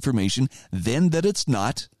disinformation, then that it's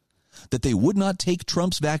not, that they would not take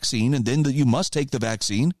Trump's vaccine, and then that you must take the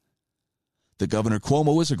vaccine, that Governor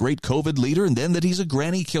Cuomo is a great COVID leader, and then that he's a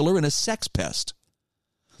granny killer and a sex pest,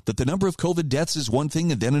 that the number of COVID deaths is one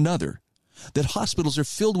thing and then another, that hospitals are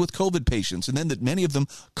filled with COVID patients, and then that many of them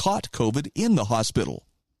caught COVID in the hospital.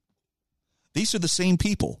 These are the same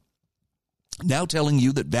people now telling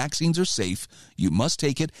you that vaccines are safe, you must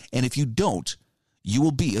take it, and if you don't, you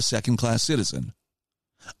will be a second-class citizen.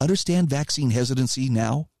 Understand vaccine hesitancy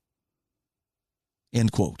now?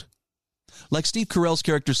 End quote. Like Steve Carell's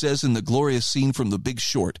character says in the glorious scene from The Big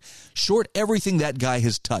Short, short everything that guy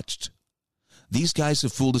has touched. These guys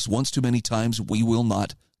have fooled us once too many times. We will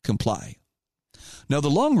not comply. Now, the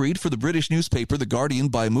long read for the British newspaper The Guardian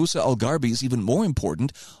by Musa Al-Gharbi is even more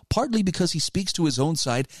important, partly because he speaks to his own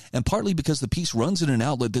side and partly because the piece runs in an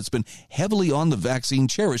outlet that's been heavily on the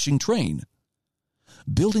vaccine-cherishing train.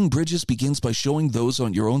 Building bridges begins by showing those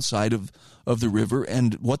on your own side of the river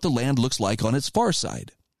and what the land looks like on its far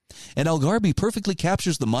side. And Al-Gharbi perfectly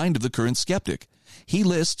captures the mind of the current skeptic. He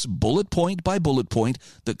lists bullet point by bullet point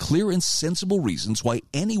the clear and sensible reasons why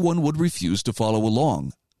anyone would refuse to follow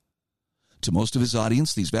along. To most of his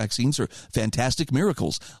audience, these vaccines are fantastic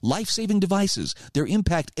miracles, life-saving devices, their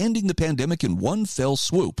impact ending the pandemic in one fell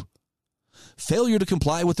swoop. Failure to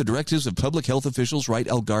comply with the directives of public health officials, writes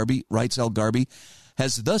Al-Gharbi,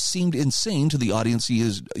 has thus seemed insane to the audience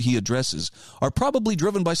he addresses, are probably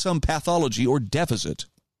driven by some pathology or deficit.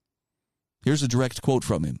 Here's a direct quote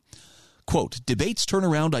from him. Quote, "Debates turn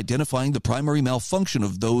around identifying the primary malfunction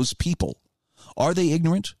of those people. Are they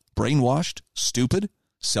ignorant, brainwashed, stupid,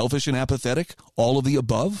 selfish and apathetic, all of the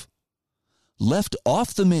above? Left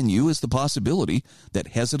off the menu is the possibility that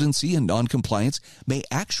hesitancy and noncompliance may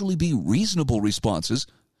actually be reasonable responses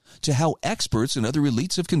to how experts and other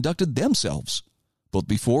elites have conducted themselves, both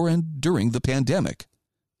before and during the pandemic."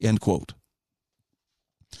 End quote.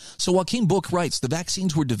 So Joachim Buch writes, the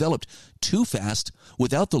vaccines were developed too fast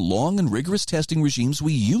without the long and rigorous testing regimes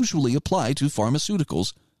we usually apply to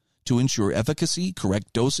pharmaceuticals to ensure efficacy,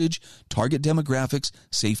 correct dosage, target demographics,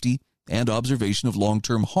 safety, and observation of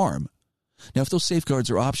long-term harm. Now, if those safeguards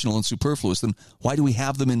are optional and superfluous, then why do we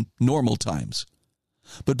have them in normal times?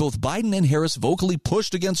 But both Biden and Harris vocally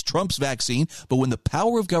pushed against Trump's vaccine, but when the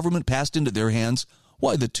power of government passed into their hands,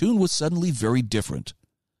 why, the tune was suddenly very different.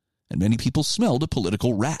 And many people smelled a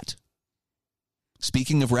political rat.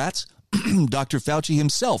 Speaking of rats, Dr. Fauci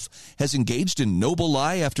himself has engaged in noble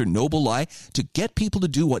lie after noble lie to get people to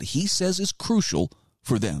do what he says is crucial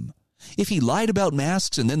for them. If he lied about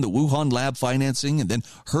masks and then the Wuhan lab financing and then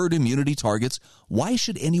herd immunity targets, why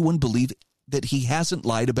should anyone believe that he hasn't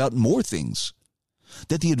lied about more things?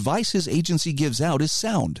 That the advice his agency gives out is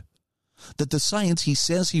sound? That the science he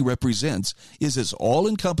says he represents is as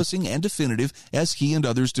all-encompassing and definitive as he and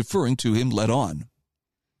others deferring to him let on?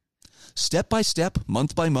 Step by step,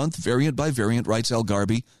 month by month, variant by variant, writes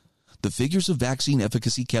Al-Gharbi, the figures of vaccine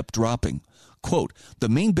efficacy kept dropping. Quote, the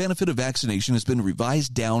main benefit of vaccination has been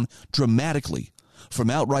revised down dramatically, from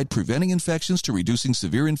outright preventing infections to reducing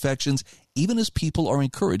severe infections, even as people are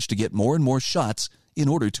encouraged to get more and more shots in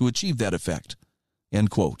order to achieve that effect. End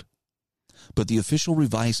quote. But the official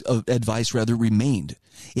advice remained,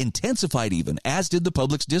 intensified even, as did the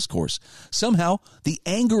public's discourse. Somehow, the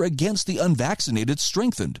anger against the unvaccinated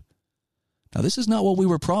strengthened. Now, this is not what we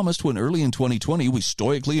were promised when early in 2020 we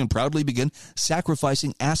stoically and proudly began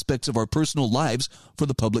sacrificing aspects of our personal lives for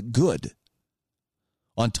the public good.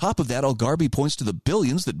 On top of that, Al-Gharbi points to the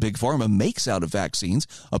billions that Big Pharma makes out of vaccines,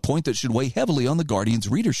 a point that should weigh heavily on the Guardian's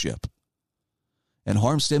readership. And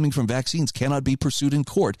harm stemming from vaccines cannot be pursued in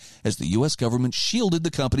court, as the U.S. government shielded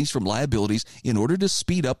the companies from liabilities in order to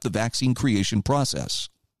speed up the vaccine creation process.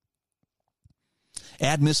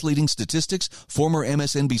 Add misleading statistics, former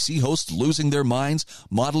MSNBC hosts losing their minds,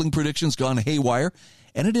 modeling predictions gone haywire,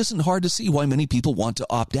 and it isn't hard to see why many people want to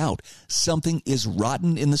opt out. Something is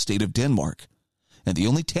rotten in the state of Denmark. And the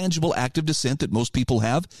only tangible act of dissent that most people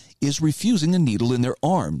have is refusing a needle in their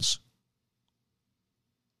arms.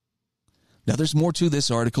 Now, there's more to this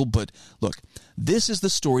article, but look, this is the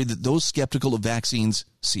story that those skeptical of vaccines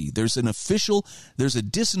see. There's a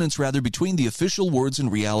dissonance between the official words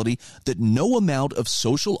and reality that no amount of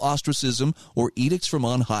social ostracism or edicts from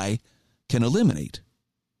on high can eliminate.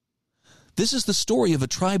 This is the story of a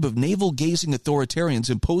tribe of navel-gazing authoritarians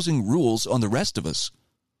imposing rules on the rest of us.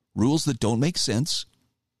 Rules that don't make sense,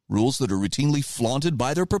 rules that are routinely flaunted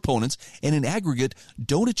by their proponents, and in aggregate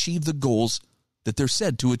don't achieve the goals that they're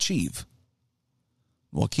said to achieve.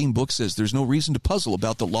 Joaquin Book says there's no reason to puzzle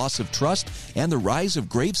about the loss of trust and the rise of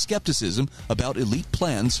grave skepticism about elite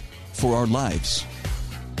plans for our lives.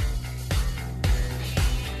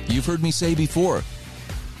 You've heard me say before,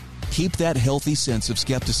 keep that healthy sense of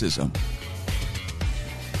skepticism.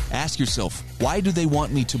 Ask yourself, why do they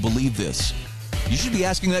want me to believe this? You should be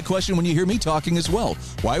asking that question when you hear me talking as well.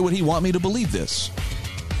 Why would he want me to believe this?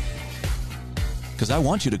 Because I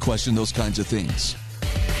want you to question those kinds of things.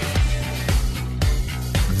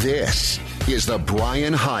 This is the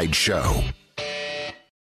Brian Hyde Show.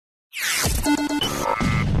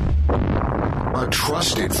 A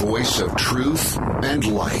trusted voice of truth and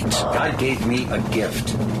light. God gave me a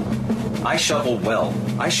gift. I shovel well.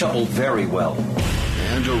 I shovel very well.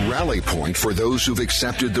 And a rally point for those who've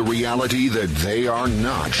accepted the reality that they are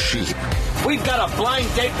not sheep. We've got a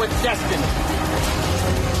blind date with destiny.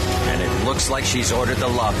 And it looks like she's ordered the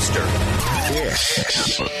lobster.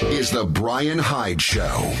 This is the Brian Hyde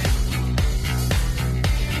Show.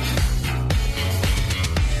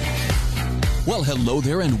 Well, hello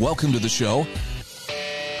there and welcome to the show.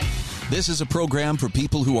 This is a program for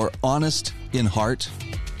people who are honest in heart,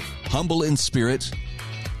 humble in spirit,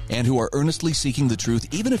 and who are earnestly seeking the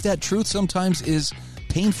truth, even if that truth sometimes is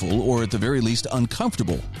painful or at the very least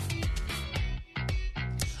uncomfortable.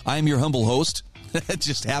 I am your humble host.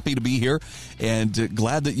 Just happy to be here and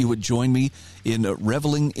glad that you would join me in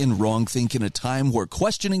reveling in wrong think in a time where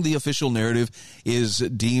questioning the official narrative is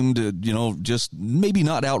deemed, just maybe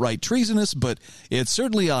not outright treasonous, but it's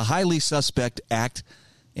certainly a highly suspect act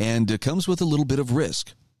and comes with a little bit of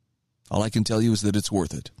risk. All I can tell you is that it's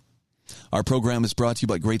worth it. Our program is brought to you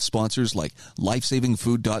by great sponsors like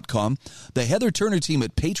LifesavingFood.com, the Heather Turner team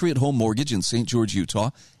at Patriot Home Mortgage in St. George, Utah,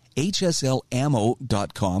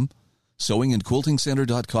 HSLammo.com,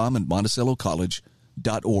 SewingandQuiltingCenter.com, and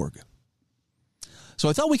MonticelloCollege.org. So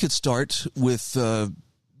I thought we could start with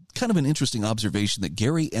kind of an interesting observation that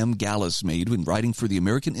Gary M. Gallas made when writing for the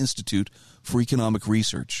American Institute for Economic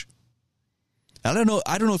Research. I don't know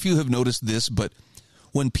if you have noticed this, but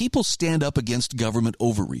when people stand up against government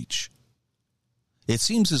overreach, it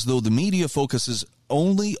seems as though the media focuses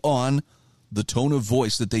only on the tone of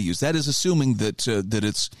voice that they use. That is assuming that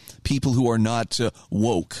it's people who are not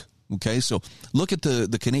woke. Okay, so look at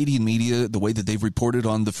the Canadian media, the way that they've reported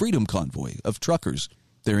on the Freedom Convoy of truckers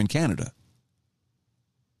there in Canada.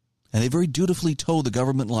 And they very dutifully toe the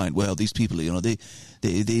government line. Well, these people,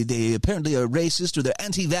 they apparently are racist, or they're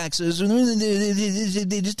anti-vaxxers, or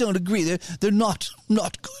they just don't agree. They're not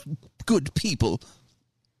good people.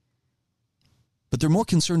 But they're more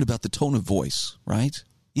concerned about the tone of voice, right?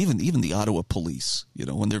 Even the Ottawa police,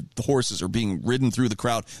 when the horses are being ridden through the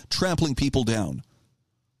crowd, trampling people down.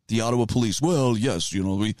 The Ottawa police, well, yes,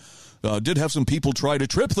 we did have some people try to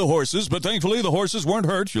trip the horses, but thankfully the horses weren't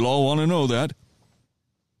hurt. You'll all want to know that.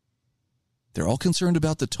 They're all concerned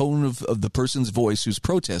about the tone of the person's voice who's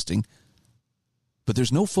protesting, but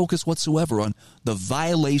there's no focus whatsoever on the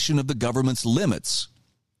violation of the government's limits.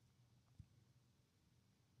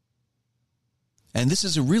 And this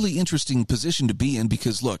is a really interesting position to be in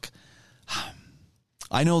because, look,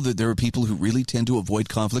 I know that there are people who really tend to avoid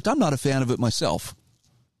conflict. I'm not a fan of it myself.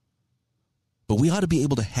 But we ought to be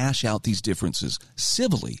able to hash out these differences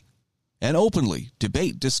civilly and openly,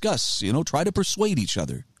 debate, discuss, try to persuade each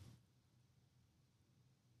other,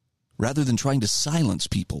 rather than trying to silence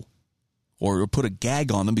people or put a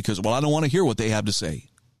gag on them because, well, I don't want to hear what they have to say.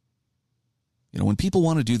 When people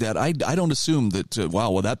want to do that, I don't assume that,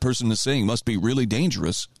 what that person is saying must be really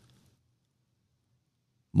dangerous.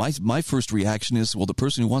 My first reaction is, well, the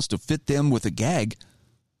person who wants to fit them with a gag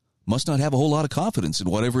must not have a whole lot of confidence in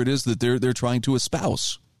whatever it is that they're trying to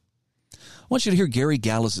espouse. I want you to hear Gary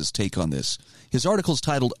Gallis's take on this. His article is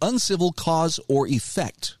titled Uncivil Cause or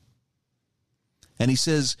Effect. And he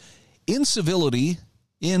says, if civility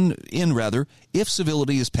is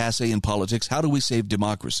passé in politics, how do we save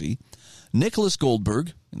democracy? Nicholas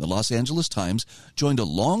Goldberg, in the Los Angeles Times, joined a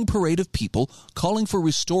long parade of people calling for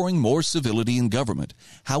restoring more civility in government.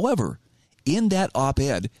 However, in that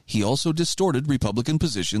op-ed, he also distorted Republican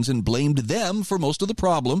positions and blamed them for most of the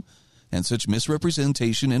problem, and such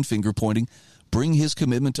misrepresentation and finger-pointing bring his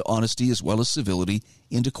commitment to honesty as well as civility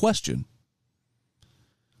into question.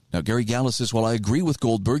 Now, Gary Gallis says, while I agree with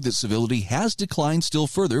Goldberg that civility has declined still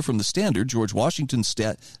further from the standard George Washington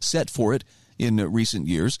set for it in recent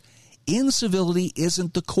years, incivility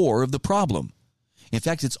isn't the core of the problem. In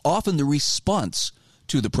fact, it's often the response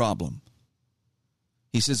to the problem.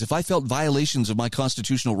 He says, if I felt violations of my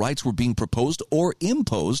constitutional rights were being proposed or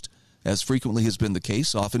imposed, as frequently has been the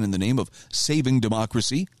case, often in the name of saving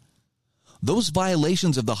democracy, those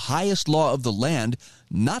violations of the highest law of the land,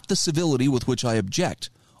 not the civility with which I object,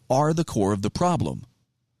 are the core of the problem.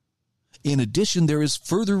 In addition, there is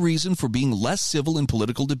further reason for being less civil in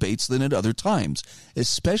political debates than at other times,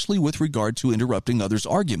 especially with regard to interrupting others'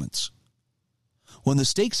 arguments. When the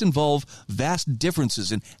stakes involve vast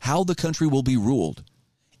differences in how the country will be ruled,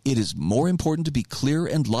 it is more important to be clear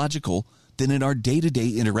and logical than in our day-to-day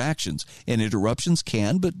interactions, and interruptions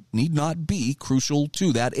can but need not be crucial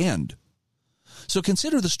to that end. So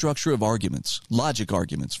consider the structure of arguments, logic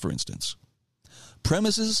arguments, for instance.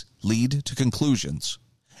 Premises lead to conclusions.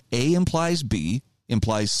 A implies B,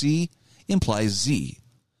 implies C, implies Z.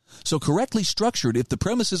 So correctly structured, if the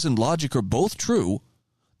premises and logic are both true,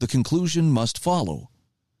 the conclusion must follow.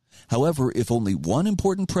 However, if only one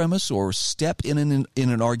important premise or step in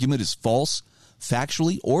an argument is false,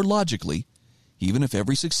 factually or logically, even if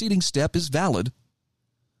every succeeding step is valid,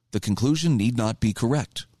 the conclusion need not be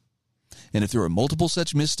correct. And if there are multiple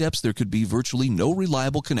such missteps, there could be virtually no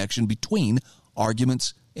reliable connection between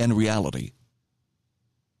arguments and reality.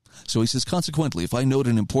 So he says, consequently, if I note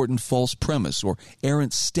an important false premise or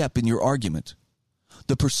errant step in your argument,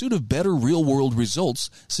 the pursuit of better real-world results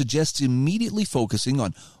suggests immediately focusing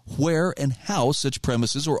on where and how such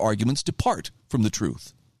premises or arguments depart from the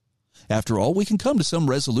truth. After all, we can come to some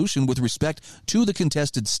resolution with respect to the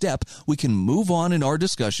contested step. We can move on in our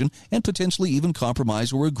discussion and potentially even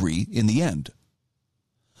compromise or agree in the end.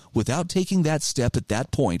 Without taking that step at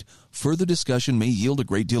that point, further discussion may yield a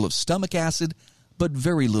great deal of stomach acid, but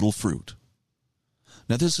very little fruit.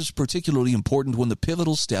 Now, this is particularly important when the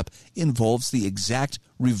pivotal step involves the exact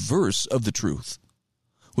reverse of the truth,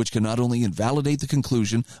 which can not only invalidate the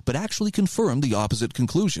conclusion, but actually confirm the opposite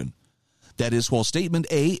conclusion. That is, while statement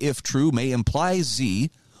A, if true, may imply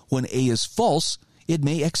Z, when A is false, it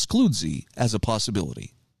may exclude Z as a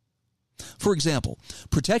possibility. For example,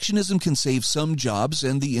 protectionism can save some jobs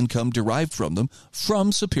and the income derived from them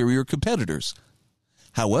from superior competitors.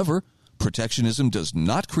 However, protectionism does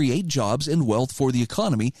not create jobs and wealth for the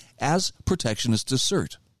economy, as protectionists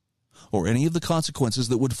assert, or any of the consequences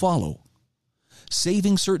that would follow.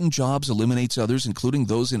 Saving certain jobs eliminates others, including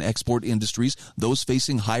those in export industries, those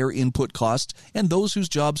facing higher input costs, and those whose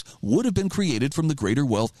jobs would have been created from the greater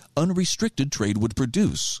wealth unrestricted trade would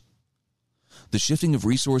produce. The shifting of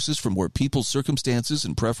resources from where people's circumstances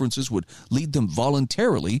and preferences would lead them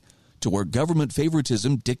voluntarily to where government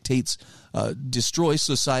favoritism dictates destroys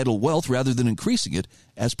societal wealth rather than increasing it,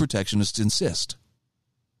 as protectionists insist.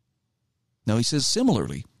 Now, he says,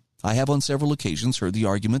 similarly, I have on several occasions heard the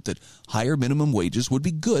argument that higher minimum wages would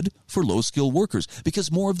be good for low-skilled workers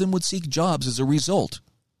because more of them would seek jobs as a result.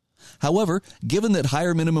 However, given that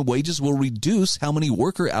higher minimum wages will reduce how many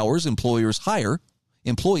worker hours employees hire,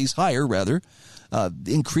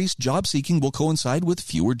 increased job seeking will coincide with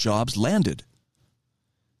fewer jobs landed.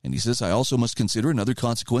 And he says, I also must consider another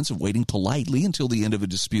consequence of waiting politely until the end of a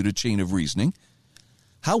disputed chain of reasoning.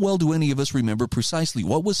 How well do any of us remember precisely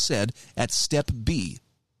what was said at step B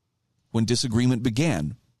when disagreement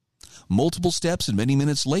began, multiple steps and many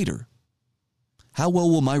minutes later? How well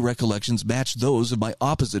will my recollections match those of my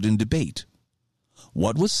opposite in debate?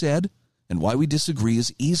 What was said and why we disagree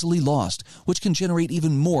is easily lost, which can generate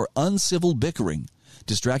even more uncivil bickering,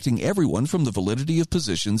 distracting everyone from the validity of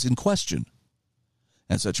positions in question.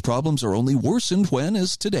 And such problems are only worsened when,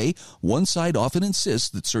 as today, one side often insists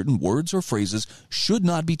that certain words or phrases should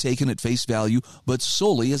not be taken at face value, but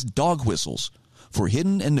solely as dog whistles for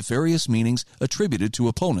hidden and nefarious meanings attributed to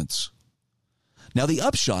opponents. Now, the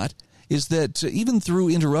upshot is that even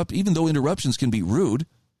though interruptions can be rude,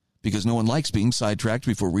 because no one likes being sidetracked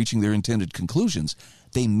before reaching their intended conclusions,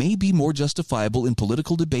 they may be more justifiable in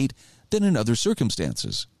political debate than in other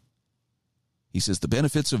circumstances. He says the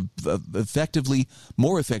benefits of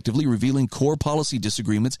more effectively revealing core policy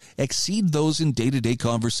disagreements exceed those in day-to-day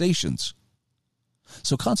conversations.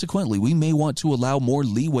 So consequently, we may want to allow more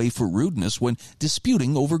leeway for rudeness when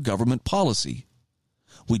disputing over government policy.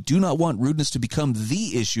 We do not want rudeness to become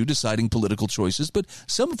the issue deciding political choices, but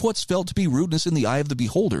some of what's felt to be rudeness in the eye of the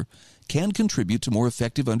beholder can contribute to more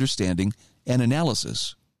effective understanding and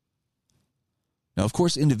analysis. Now, of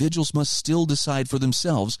course, individuals must still decide for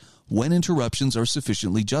themselves when interruptions are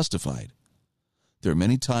sufficiently justified. There are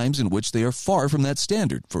many times in which they are far from that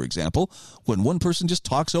standard. For example, when one person just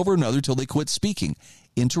talks over another till they quit speaking,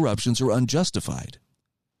 interruptions are unjustified.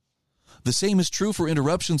 The same is true for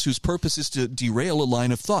interruptions whose purpose is to derail a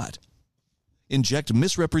line of thought, inject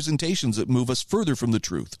misrepresentations that move us further from the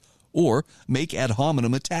truth, or make ad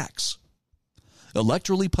hominem attacks.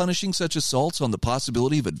 Electorally punishing such assaults on the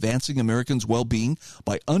possibility of advancing Americans' well-being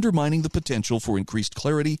by undermining the potential for increased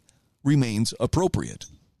clarity remains appropriate.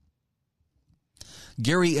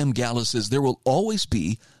 Gary M. Galla says there will always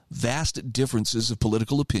be vast differences of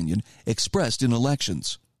political opinion expressed in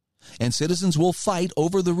elections, and citizens will fight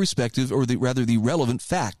over the relevant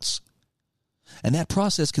facts. And that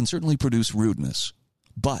process can certainly produce rudeness.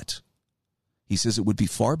 But he says it would be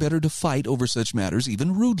far better to fight over such matters,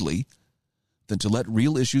 even rudely, than to let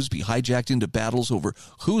real issues be hijacked into battles over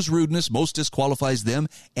whose rudeness most disqualifies them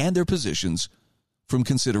and their positions from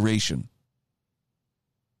consideration.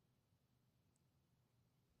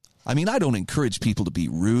 I mean, I don't encourage people to be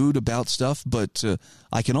rude about stuff, but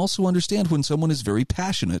I can also understand when someone is very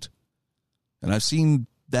passionate. And I've seen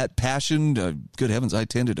that passion. Good heavens, I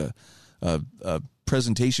attended a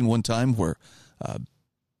presentation one time where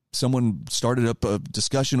someone started up a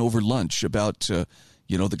discussion over lunch about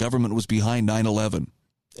the government was behind 9/11.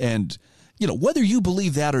 And, whether you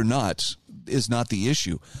believe that or not is not the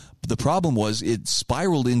issue. The problem was it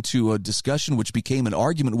spiraled into a discussion which became an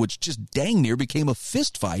argument which just dang near became a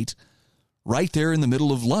fist fight right there in the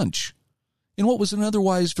middle of lunch in what was an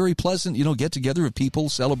otherwise very pleasant, get-together of people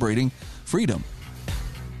celebrating freedom.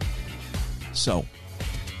 So,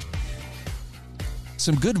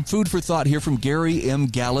 some good food for thought here from Gary M.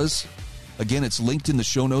 Gallas. Again, it's linked in the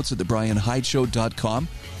show notes at thebrianhydeshow.com.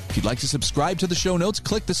 If you'd like to subscribe to the show notes,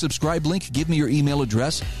 click the subscribe link, give me your email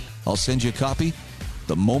address. I'll send you a copy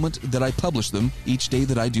the moment that I publish them each day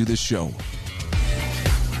that I do this show.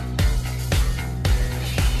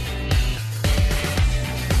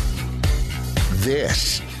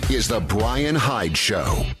 This is The Brian Hyde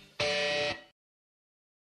Show.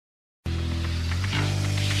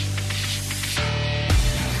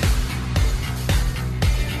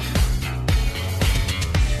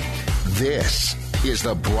 This is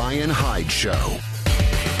The Brian Hyde Show.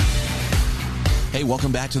 Hey,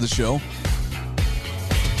 welcome back to the show.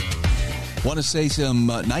 Want to say some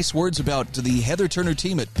nice words about the Heather Turner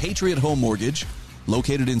team at Patriot Home Mortgage,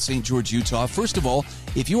 located in St. George, Utah. First of all,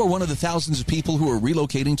 if you are one of the thousands of people who are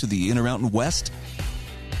relocating to the Intermountain West,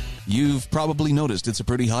 you've probably noticed it's a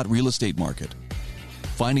pretty hot real estate market.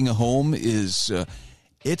 Finding a home is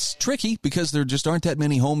It's tricky because there just aren't that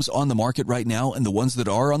many homes on the market right now, and the ones that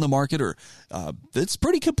are on the market are it's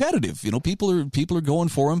pretty competitive. You know, people are going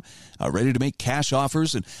for them, ready to make cash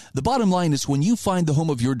offers. And the bottom line is, when you find the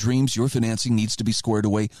home of your dreams, your financing needs to be squared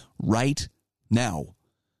away right now.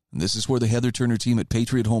 And this is where the Heather Turner team at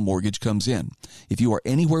Patriot Home Mortgage comes in. If you are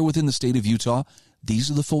anywhere within the state of Utah,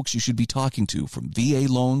 these are the folks you should be talking to, from VA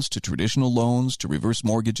loans to traditional loans to reverse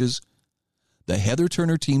mortgages. The Heather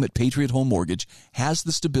Turner team at Patriot Home Mortgage has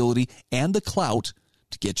the stability and the clout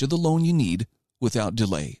to get you the loan you need without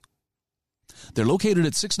delay. They're located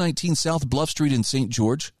at 619 South Bluff Street in St.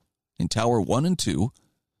 George, in Tower 1 and 2.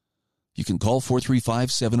 You can call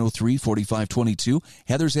 435-703-4522.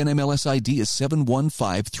 Heather's NMLS ID is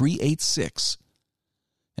 715386.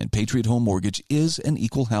 And Patriot Home Mortgage is an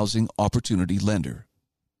equal housing opportunity lender.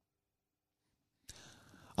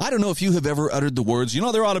 I don't know if you have ever uttered the words,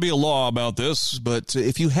 there ought to be a law about this, but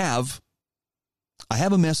if you have, I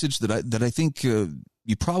have a message that I think you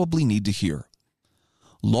probably need to hear.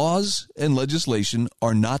 Laws and legislation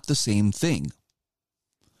are not the same thing.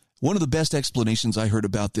 One of the best explanations I heard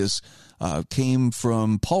about this came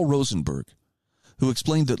from Paul Rosenberg, who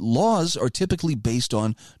explained that laws are typically based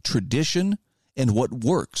on tradition and what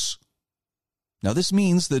works. Now, this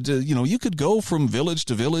means that, you could go from village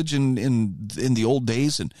to village in the old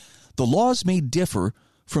days, and the laws may differ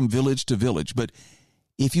from village to village. But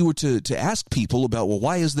if you were to ask people about, well,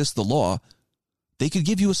 why is this the law, they could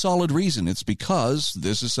give you a solid reason. It's because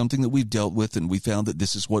this is something that we've dealt with, and we found that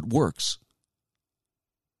this is what works.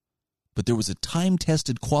 But there was a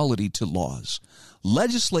time-tested quality to laws.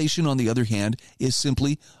 Legislation, on the other hand, is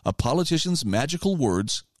simply a politician's magical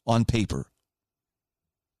words on paper.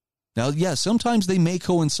 Now, yes, sometimes they may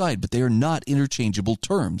coincide, but they are not interchangeable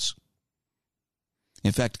terms.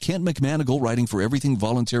 In fact, Kent McManigal, writing for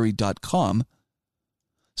everythingvoluntary.com,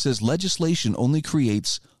 says legislation only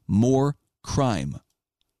creates more crime.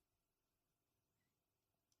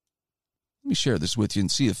 Let me share this with you and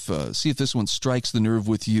see if this one strikes the nerve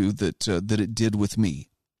with you that it did with me.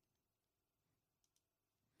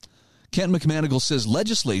 Kent McManigal says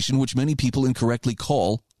legislation, which many people incorrectly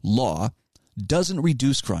call law, doesn't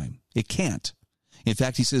reduce crime. It can't. In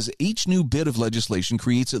fact, he says each new bit of legislation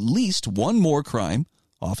creates at least one more crime,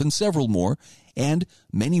 often several more, and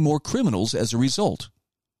many more criminals as a result.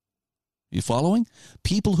 You following?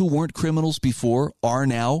 People who weren't criminals before are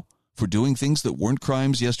now for doing things that weren't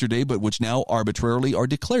crimes yesterday, but which now arbitrarily are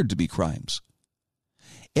declared to be crimes.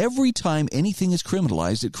 Every time anything is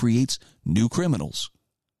criminalized, it creates new criminals.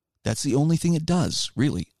 That's the only thing it does,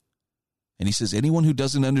 really. And he says anyone who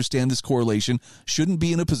doesn't understand this correlation shouldn't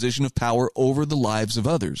be in a position of power over the lives of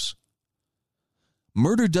others.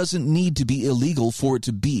 Murder doesn't need to be illegal for it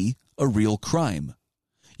to be a real crime.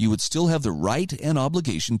 You would still have the right and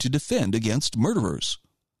obligation to defend against murderers.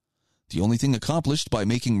 The only thing accomplished by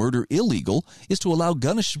making murder illegal is to allow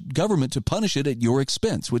government to punish it at your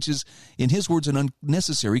expense, which is, in his words, an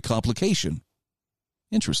unnecessary complication.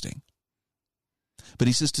 Interesting. But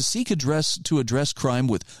he says to seek to address crime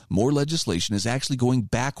with more legislation is actually going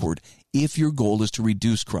backward if your goal is to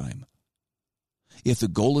reduce crime. If the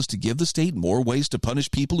goal is to give the state more ways to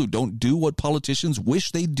punish people who don't do what politicians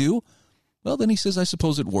wish they'd do, well, then he says, I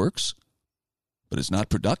suppose it works. But it's not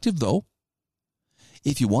productive, though.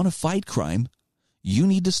 If you want to fight crime, you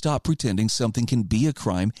need to stop pretending something can be a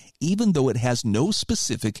crime even though it has no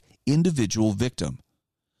specific individual victim,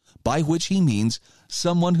 by which he means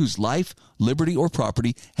someone whose life, liberty, or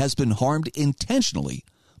property has been harmed intentionally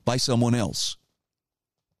by someone else.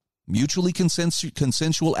 Mutually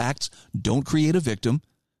consensual acts don't create a victim,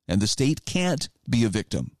 and the state can't be a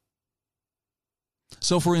victim.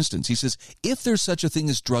 So, for instance, he says, if there's such a thing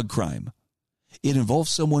as drug crime, it involves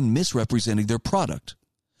someone misrepresenting their product.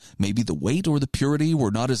 Maybe the weight or the purity were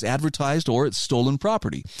not as advertised, or it's stolen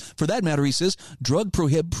property. For that matter, he says, drug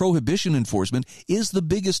prohibition enforcement is the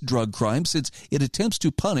biggest drug crime since it attempts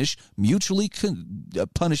to punish mutually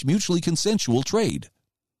consensual trade.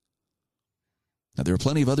 Now, there are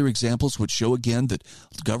plenty of other examples which show again that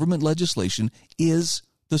government legislation is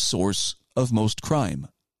the source of most crime.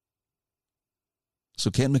 So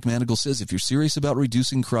Kent McManigal says if you're serious about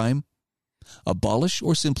reducing crime, abolish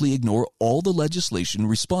or simply ignore all the legislation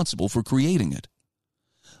responsible for creating it.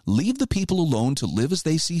 Leave the people alone to live as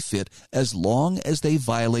they see fit as long as they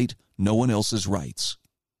violate no one else's rights.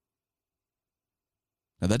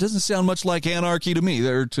 Now, that doesn't sound much like anarchy to me,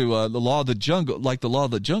 or to the law of the jungle, like the law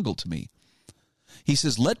of the jungle to me. He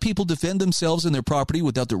says, let people defend themselves and their property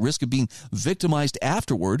without the risk of being victimized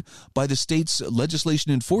afterward by the state's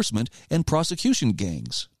legislation enforcement and prosecution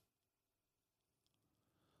gangs.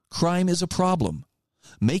 Crime is a problem,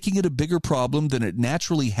 making it a bigger problem than it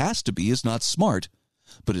naturally has to be is not smart,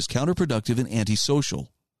 but is counterproductive and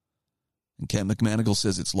antisocial. And Kent McManigal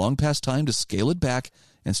says it's long past time to scale it back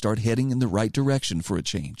and start heading in the right direction for a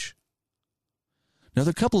change. Now, there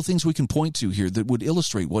are a couple of things we can point to here that would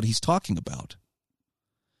illustrate what he's talking about.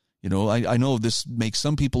 You know, I know this makes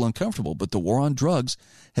some people uncomfortable, but the war on drugs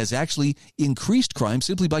has actually increased crime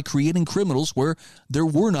simply by creating criminals where there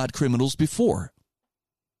were not criminals before.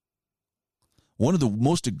 One of the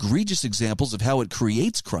most egregious examples of how it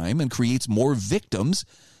creates crime and creates more victims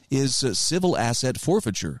is civil asset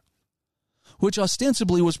forfeiture, which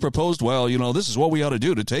ostensibly was proposed, well, you know, this is what we ought to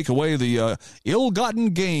do to take away the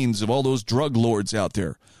ill-gotten gains of all those drug lords out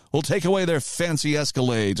there. We'll take away their fancy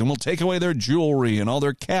Escalades, and we'll take away their jewelry and all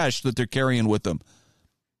their cash that they're carrying with them.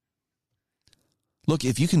 Look,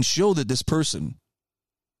 if you can show that this person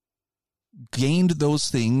gained those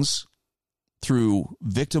things through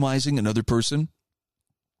victimizing another person,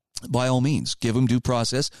 by all means, give them due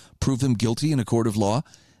process, prove them guilty in a court of law,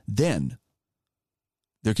 then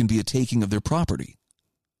there can be a taking of their property.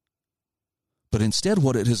 But instead,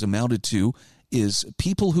 what it has amounted to is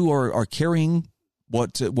people who are carrying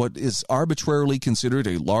what is arbitrarily considered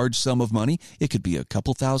a large sum of money. It could be a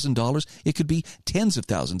couple $1,000s. It could be tens of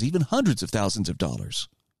thousands, even hundreds of thousands of dollars.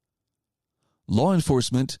 Law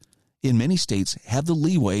enforcement in many states have the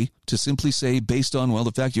leeway to simply say, based on, well,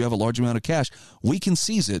 the fact you have a large amount of cash, we can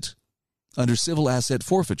seize it under civil asset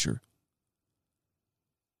forfeiture.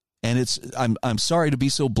 And I'm sorry to be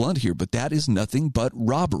so blunt here, but that is nothing but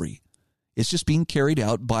robbery. It's just being carried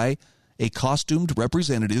out by a costumed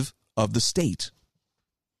representative of the state.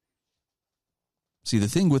 See, the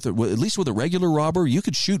thing at least with a regular robber, you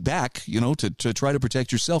could shoot back, you know, to try to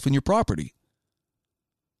protect yourself and your property.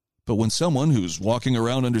 But when someone who's walking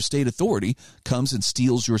around under state authority comes and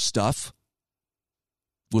steals your stuff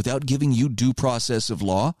without giving you due process of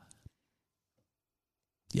law,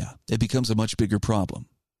 yeah, it becomes a much bigger problem.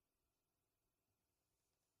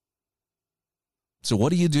 So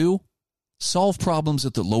what do? Solve problems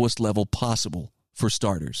at the lowest level possible, for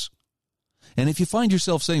starters. And if you find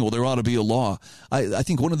yourself saying, well, there ought to be a law, I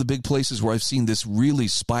think one of the big places where I've seen this really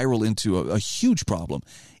spiral into a huge problem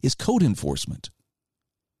is code enforcement.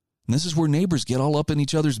 And this is where neighbors get all up in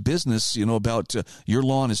each other's business, you know, about your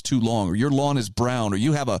lawn is too long, or your lawn is brown, or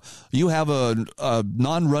you have a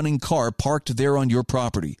non-running car parked there on your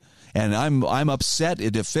property. And I'm upset.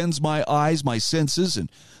 It offends my eyes, my senses,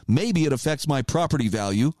 and maybe it affects my property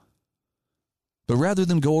value. But rather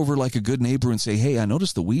than go over like a good neighbor and say, hey, I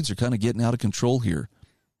noticed the weeds are kind of getting out of control here.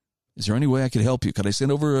 Is there any way I could help you? Could I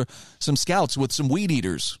send over some scouts with some weed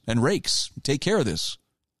eaters and rakes? Take care of this.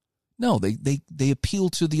 No, they appeal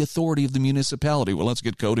to the authority of the municipality. Well, let's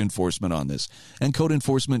get code enforcement on this. And code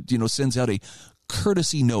enforcement, you know, sends out a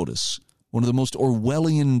courtesy notice, one of the most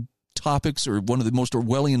Orwellian topics or one of the most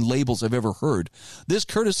Orwellian labels I've ever heard. This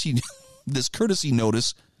courtesy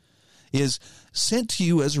notice is sent to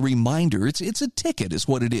you as a reminder. It's a ticket is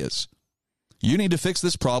what it is. You need to fix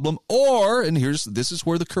this problem, or, and this is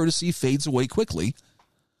where the courtesy fades away quickly,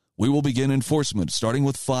 we will begin enforcement, starting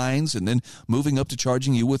with fines and then moving up to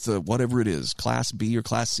charging you with whatever it is, Class B or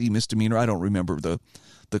Class C misdemeanor. I don't remember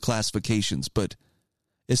the classifications, but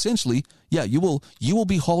essentially, yeah, you will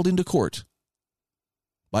be hauled into court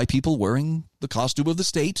by people wearing the costume of the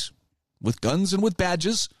state with guns and with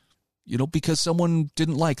badges, you know, because someone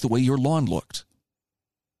didn't like the way your lawn looked.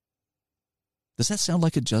 Does that sound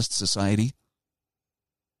like a just society?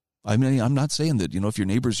 I mean, I'm not saying that, you know, if your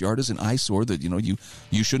neighbor's yard is an eyesore that, you know,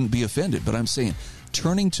 you shouldn't be offended. But I'm saying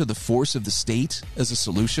turning to the force of the state as a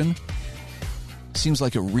solution seems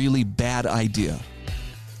like a really bad idea.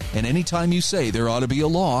 And anytime you say there ought to be a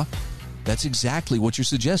law, that's exactly what you're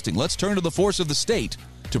suggesting. Let's turn to the force of the state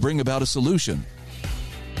to bring about a solution.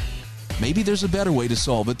 Maybe there's a better way to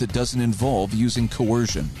solve it that doesn't involve using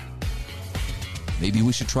coercion. Maybe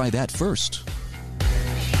we should try that first.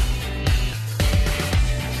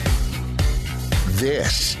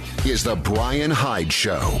 This is the Brian Hyde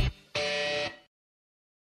Show.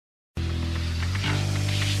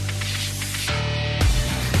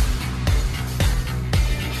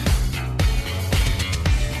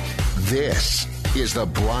 This is the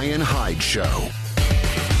Brian Hyde Show.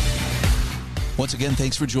 Once again,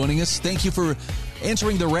 thanks for joining us. Thank you for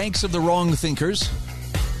entering the ranks of the wrong thinkers.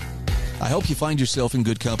 I hope you find yourself in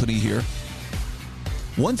good company here.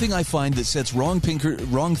 One thing I find that sets wrong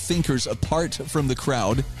thinkers apart from the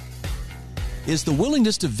crowd is the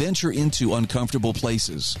willingness to venture into uncomfortable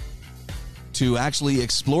places, to actually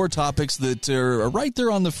explore topics that are right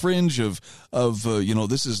there on the fringe of you know,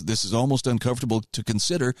 this is almost uncomfortable to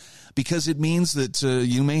consider, because it means that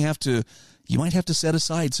you may have to you might have to set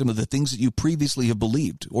aside some of the things that you previously have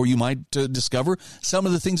believed, or you might discover some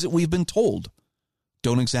of the things that we've been told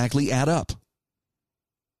don't exactly add up.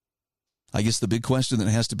 I guess the big question that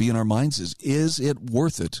has to be in our minds is it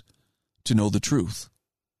worth it to know the truth?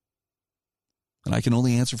 And I can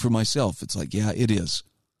only answer for myself. It's like, yeah, it is.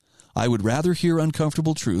 I would rather hear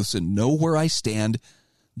uncomfortable truths and know where I stand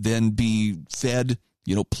than be fed,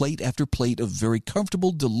 plate after plate of very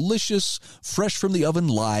comfortable, delicious, fresh from the oven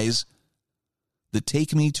lies that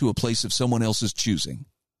take me to a place of someone else's choosing.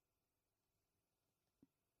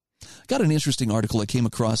 Got an interesting article I came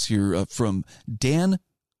across here from Dan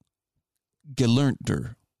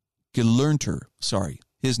Gelernter. Sorry,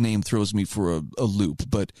 his name throws me for a loop,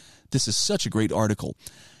 but this is such a great article.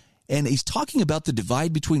 And he's talking about the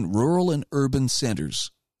divide between rural and urban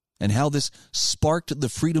centers and how this sparked the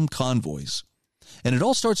freedom convoys. And it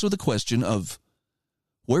all starts with the question of,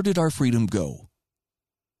 where did our freedom go?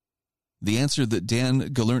 The answer that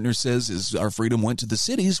Dan Gelernter says is our freedom went to the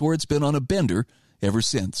cities, where it's been on a bender ever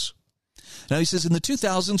since. Now, he says, in the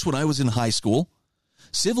 2000s, when I was in high school,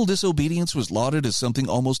 civil disobedience was lauded as something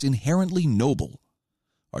almost inherently noble.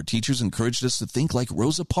 Our teachers encouraged us to think like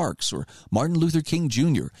Rosa Parks or Martin Luther King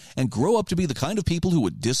Jr. and grow up to be the kind of people who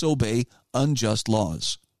would disobey unjust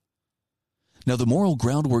laws. Now, the moral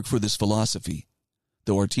groundwork for this philosophy,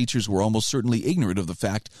 though our teachers were almost certainly ignorant of the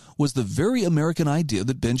fact, was the very American idea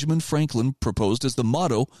that Benjamin Franklin proposed as the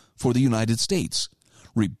motto for the United States.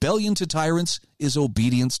 Rebellion to tyrants is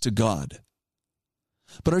obedience to God.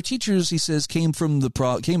 But our teachers, he says, came at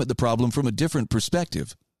the problem from a different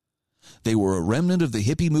perspective. They were a remnant of the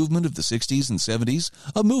hippie movement of the 60s and 70s,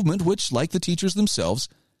 a movement which, like the teachers themselves,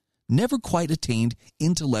 never quite attained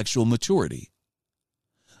intellectual maturity.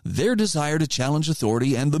 Their desire to challenge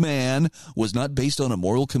authority and the man was not based on a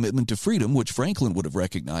moral commitment to freedom, which Franklin would have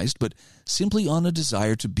recognized, but simply on a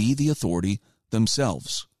desire to be the authority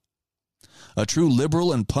themselves. A true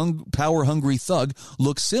liberal and power-hungry thug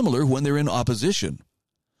looks similar when they're in opposition.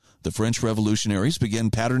 The French revolutionaries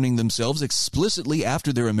began patterning themselves explicitly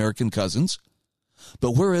after their American cousins.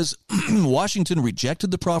 But whereas Washington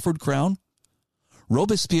rejected the proffered crown,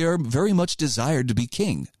 Robespierre very much desired to be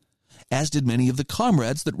king, as did many of the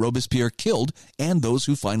comrades that Robespierre killed and those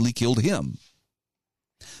who finally killed him.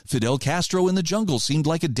 Fidel Castro in the jungle seemed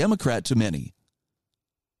like a Democrat to many.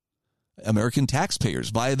 American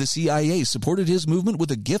taxpayers via the CIA supported his movement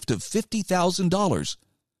with a gift of $50,000.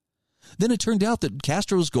 Then it turned out that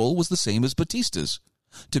Castro's goal was the same as Batista's,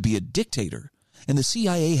 to be a dictator, and the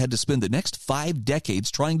CIA had to spend the next 5 decades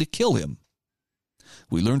trying to kill him.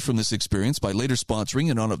 We learned from this experience by later sponsoring,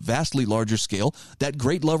 and on a vastly larger scale, that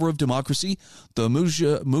great lover of democracy, the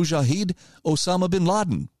Mujahid Osama bin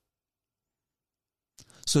Laden.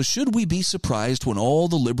 So should we be surprised when all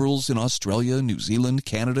the liberals in Australia, New Zealand,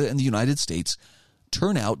 Canada, and the United States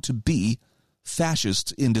turn out to be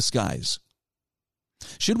fascists in disguise?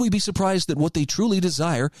 Should we be surprised that what they truly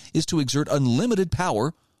desire is to exert unlimited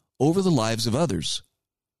power over the lives of others?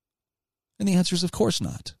 And the answer is, of course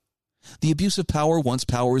not. The abuse of power, once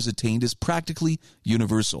power is attained, is practically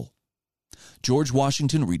universal. George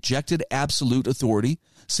Washington rejected absolute authority.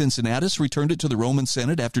 Cincinnatus returned it to the Roman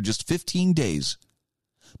Senate after just 15 days.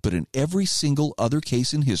 But in every single other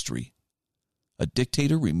case in history, a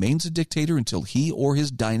dictator remains a dictator until he or his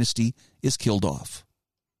dynasty is killed off.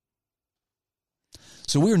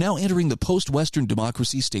 So we are now entering the post-Western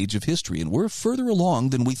democracy stage of history, and we're further along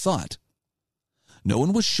than we thought. No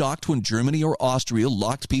one was shocked when Germany or Austria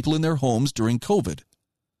locked people in their homes during COVID.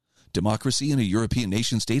 Democracy in a European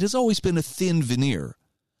nation-state has always been a thin veneer,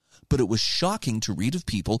 but it was shocking to read of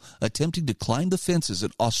people attempting to climb the fences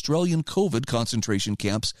at Australian COVID concentration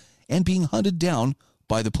camps and being hunted down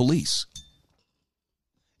by the police.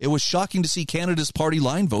 It was shocking to see Canada's party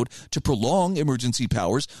line vote to prolong emergency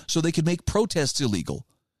powers so they could make protests illegal,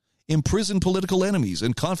 imprison political enemies,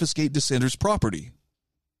 and confiscate dissenters' property.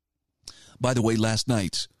 By the way, last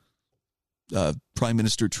night, Prime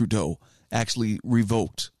Minister Trudeau actually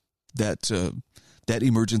revoked that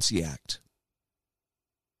emergency act.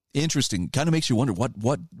 Interesting. Kind of makes you wonder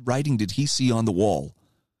what writing did he see on the wall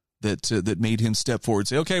that made him step forward and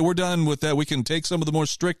say, okay, we're done with that. We can take some of the more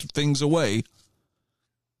strict things away.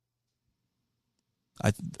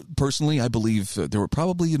 Personally, I believe there were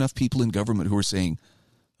probably enough people in government who were saying,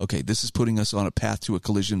 okay, this is putting us on a path to a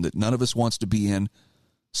collision that none of us wants to be in.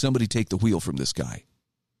 Somebody take the wheel from this guy.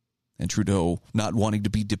 And Trudeau, not wanting to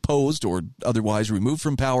be deposed or otherwise removed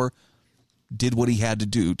from power, did what he had to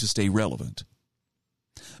do to stay relevant.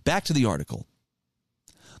 Back to the article.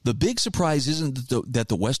 The big surprise isn't that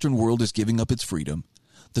the Western world is giving up its freedom.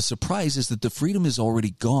 The surprise is that the freedom is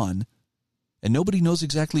already gone and nobody knows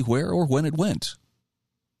exactly where or when it went.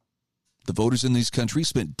 The voters in these countries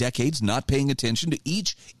spent decades not paying attention to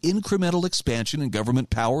each incremental expansion in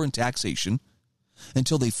government power and taxation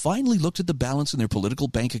until they finally looked at the balance in their political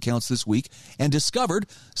bank accounts this week and discovered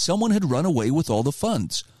someone had run away with all the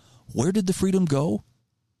funds. Where did the freedom go?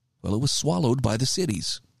 Well, it was swallowed by the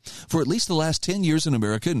cities. For at least the last 10 years in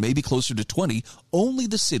America, and maybe closer to 20, only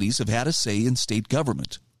the cities have had a say in state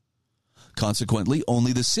government. Consequently,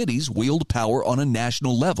 only the cities wield power on a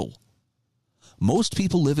national level. Most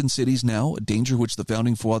people live in cities now, a danger which the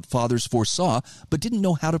Founding Fathers foresaw but didn't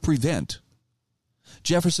know how to prevent.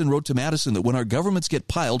 Jefferson wrote to Madison that when our governments get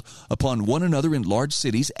piled upon one another in large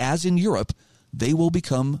cities, as in Europe, they will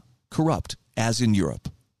become corrupt, as in Europe.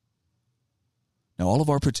 Now, all of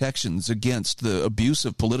our protections against the abuse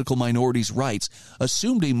of political minorities' rights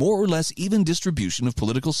assumed a more or less even distribution of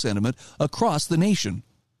political sentiment across the nation.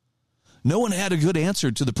 No one had a good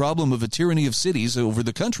answer to the problem of a tyranny of cities over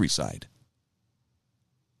the countryside.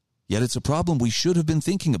 Yet it's a problem we should have been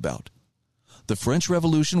thinking about. The French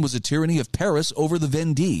Revolution was a tyranny of Paris over the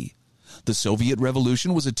Vendée. The Soviet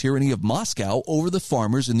Revolution was a tyranny of Moscow over the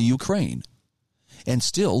farmers in the Ukraine. And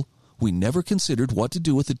still, we never considered what to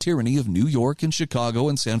do with the tyranny of New York and Chicago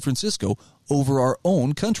and San Francisco over our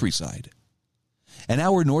own countryside. An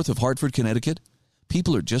hour north of Hartford, Connecticut,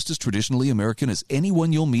 people are just as traditionally American as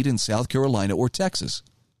anyone you'll meet in South Carolina or Texas.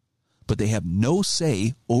 But they have no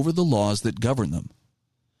say over the laws that govern them.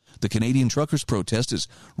 The Canadian truckers' protest is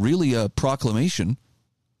really a proclamation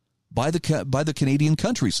by the Canadian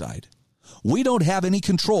countryside. We don't have any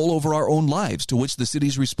control over our own lives, to which the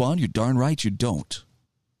cities respond, you're darn right you don't.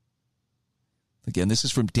 Again, this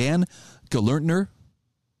is from Dan Gelernter,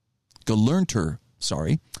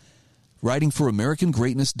 writing for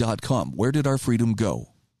AmericanGreatness.com. Where did our freedom go?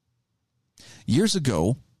 Years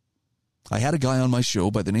ago, I had a guy on my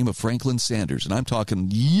show by the name of Franklin Sanders, and I'm talking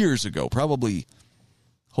years ago, probably,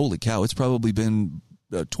 holy cow, it's probably been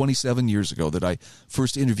 27 years ago that I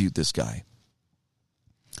first interviewed this guy.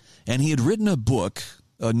 And he had written a book,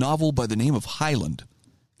 a novel by the name of Highland,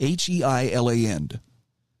 Heiland.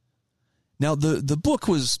 Now, the book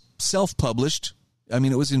was self-published. I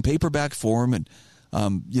mean, it was in paperback form, and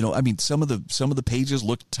some of the pages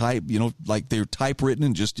looked like they're typewritten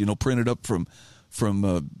and just printed up from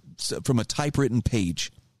a typewritten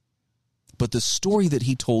page. But the story that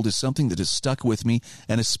he told is something that has stuck with me,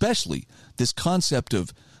 and especially this concept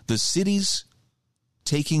of the cities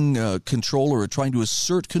taking control or trying to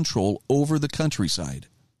assert control over the countryside.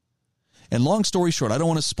 And long story short, I don't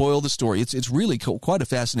want to spoil the story. It's really quite a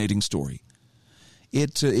fascinating story.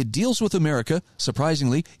 It deals with America,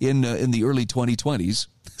 surprisingly, in the early 2020s.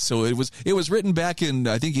 So it was written back in,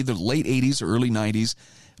 I think, either late 80s or early 90s.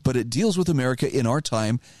 But it deals with America in our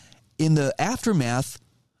time in the aftermath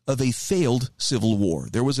of a failed civil war.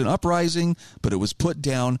 There was an uprising, but it was put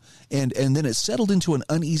down, and then it settled into an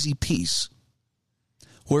uneasy peace,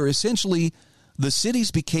 where essentially the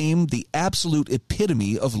cities became the absolute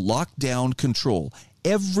epitome of lockdown control.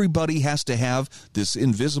 Everybody has to have this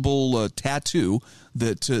invisible tattoo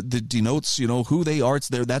that denotes, who they are.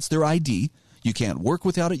 That's their ID. You can't work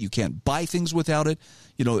without it. You can't buy things without it.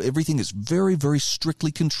 Everything is very, very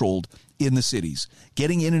strictly controlled in the cities.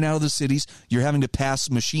 Getting in and out of the cities, you're having to pass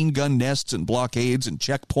machine gun nests and blockades and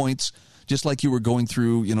checkpoints, just like you were going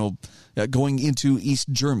through, going into East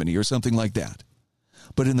Germany or something like that.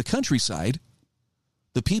 But in the countryside,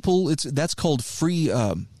 the people, that's called free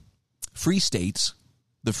states.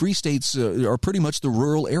 The free states are pretty much the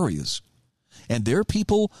rural areas. And their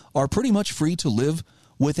people are pretty much free to live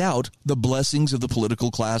without the blessings of the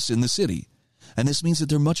political class in the city. And this means that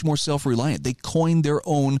they're much more self-reliant. They coin their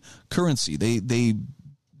own currency.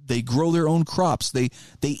 They grow their own crops. They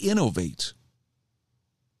innovate.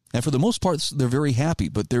 And for the most part, they're very happy.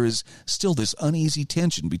 But there is still this uneasy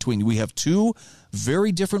tension between, we have two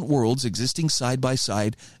very different worlds existing side by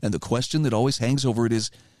side. And the question that always hangs over it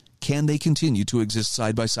is, can they continue to exist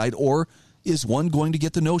side by side, or is one going to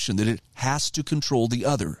get the notion that it has to control the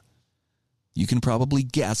other? You can probably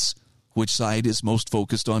guess which side is most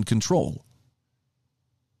focused on control.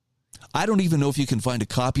 I don't even know if you can find a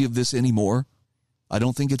copy of this anymore. I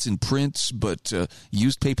don't think it's in print, but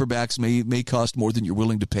used paperbacks may cost more than you're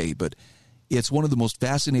willing to pay. But it's one of the most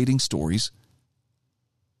fascinating stories,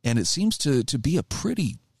 and it seems to be a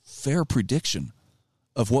pretty fair prediction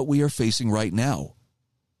of what we are facing right now,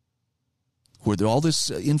 where all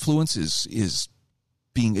this influence is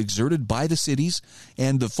being exerted by the cities,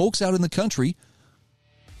 and the folks out in the country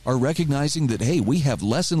are recognizing that, hey, we have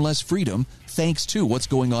less and less freedom thanks to what's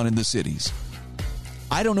going on in the cities.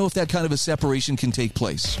 I don't know if that kind of a separation can take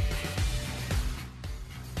place.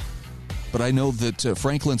 but I know that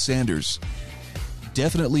Franklin Sanders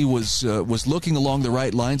definitely was looking along the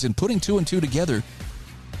right lines and putting two and two together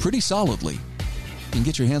pretty solidly. You can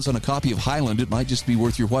get your hands on a copy of Highland. It might just be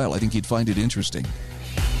worth your while. I think you'd find it interesting.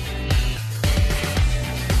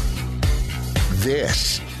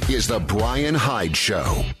 This is the Brian Hyde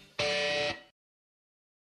Show.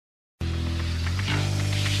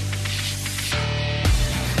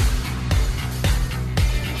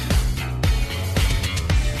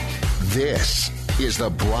 This is the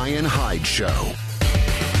Brian Hyde Show.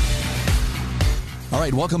 All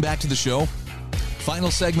right, welcome back to the show.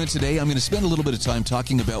 Final segment today. I'm going to spend a little bit of time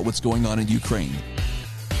talking about what's going on in Ukraine.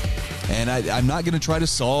 And I'm not going to try to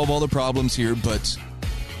solve all the problems here, but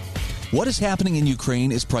what is happening in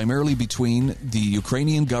Ukraine is primarily between the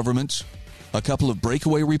Ukrainian government, a couple of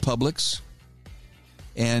breakaway republics,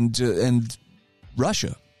 and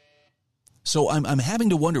Russia. So I'm having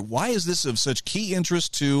to wonder, why is this of such key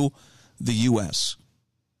interest to the U.S.?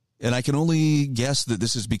 And I can only guess that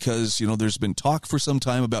this is because, there's been talk for some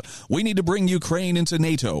time about we need to bring Ukraine into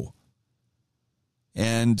NATO.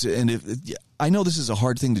 And I know this is a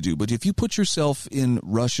hard thing to do, but if you put yourself in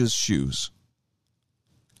Russia's shoes,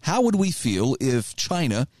 how would we feel if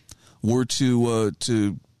China were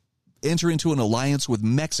to enter into an alliance with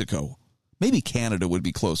Mexico? Maybe Canada would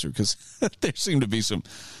be closer, because there seem to be some.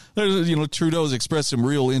 Trudeau's expressed some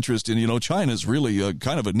real interest in, China's really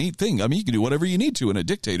kind of a neat thing. I mean, you can do whatever you need to in a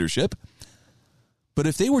dictatorship. But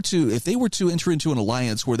if they were to enter into an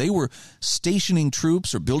alliance where they were stationing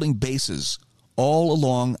troops or building bases all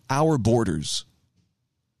along our borders,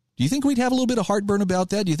 do you think we'd have a little bit of heartburn about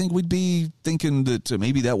that? Do you think we'd be thinking that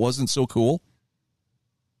maybe that wasn't so cool?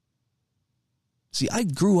 See, I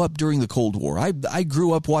grew up during the Cold War. I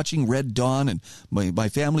grew up watching Red Dawn, and my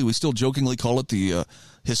family, we still jokingly call it the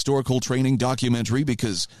historical training documentary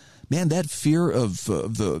because, man, that fear of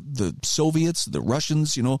the Soviets, the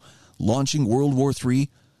Russians, launching World War III,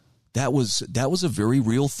 that was a very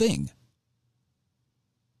real thing.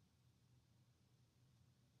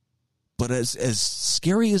 But as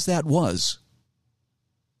scary as that was,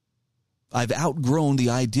 I've outgrown the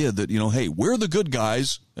idea that, hey, we're the good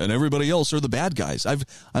guys and everybody else are the bad guys.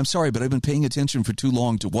 I'm sorry, but I've been paying attention for too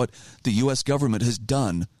long to what the U.S. government has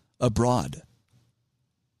done abroad.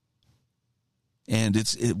 And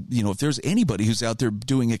if there's anybody who's out there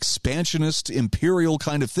doing expansionist, imperial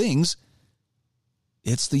kind of things,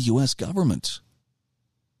 it's the U.S. government.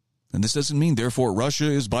 And this doesn't mean, therefore, Russia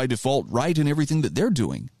is by default right in everything that they're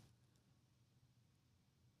doing.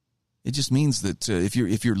 It just means that if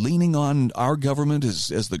you're leaning on our government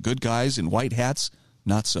as the good guys in white hats,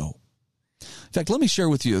 not so. In fact, let me share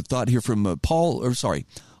with you a thought here from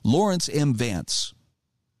Lawrence M. Vance.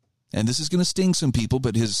 And this is going to sting some people,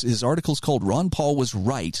 but his article is called "Ron Paul Was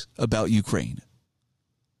Right About Ukraine."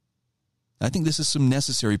 I think this is some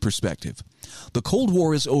necessary perspective. The Cold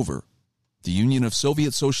War is over. The Union of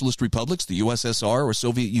Soviet Socialist Republics, the USSR or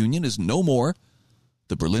Soviet Union, is no more.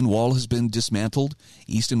 The Berlin Wall has been dismantled.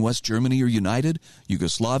 East and West Germany are united.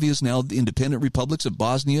 Yugoslavia is now the independent republics of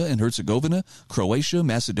Bosnia and Herzegovina, Croatia,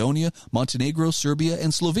 Macedonia, Montenegro, Serbia,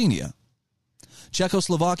 and Slovenia.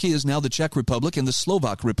 Czechoslovakia is now the Czech Republic and the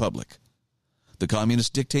Slovak Republic. The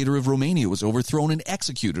communist dictator of Romania was overthrown and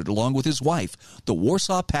executed along with his wife. The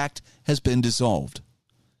Warsaw Pact has been dissolved.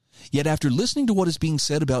 Yet after listening to what is being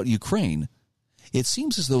said about Ukraine, it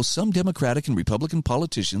seems as though some Democratic and Republican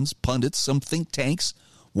politicians, pundits, some think tanks,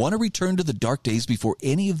 want to return to the dark days before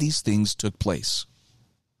any of these things took place.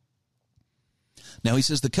 Now, he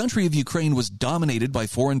says the country of Ukraine was dominated by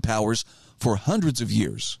foreign powers for hundreds of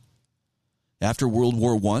years. After World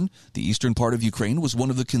War I, the eastern part of Ukraine was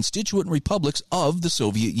one of the constituent republics of the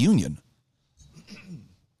Soviet Union.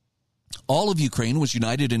 All of Ukraine was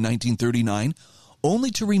united in 1939,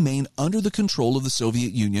 only to remain under the control of the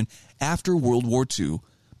Soviet Union after World War II,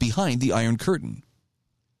 behind the Iron Curtain.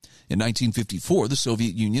 In 1954, the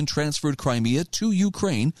Soviet Union transferred Crimea to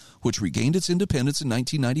Ukraine, which regained its independence in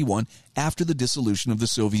 1991 after the dissolution of the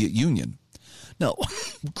Soviet Union. Now,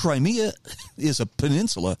 Crimea is a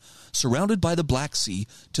peninsula surrounded by the Black Sea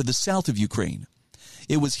to the south of Ukraine.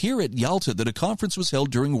 It was here at Yalta that a conference was held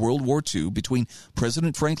during World War II between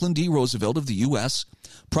President Franklin D. Roosevelt of the U.S.,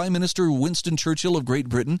 Prime Minister Winston Churchill of Great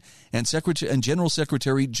Britain, and General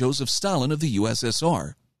Secretary Joseph Stalin of the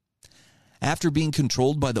USSR. After being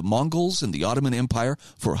controlled by the Mongols and the Ottoman Empire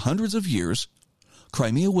for hundreds of years,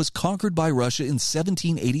 Crimea was conquered by Russia in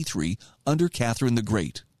 1783 under Catherine the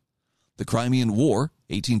Great. The Crimean War,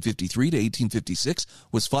 1853 to 1856,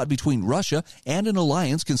 was fought between Russia and an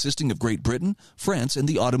alliance consisting of Great Britain, France, and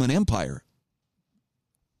the Ottoman Empire.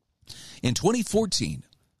 In 2014,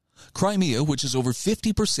 Crimea, which is over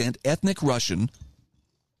 50% ethnic Russian,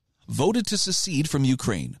 voted to secede from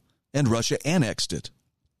Ukraine, and Russia annexed it.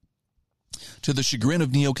 To the chagrin of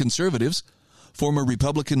neoconservatives, former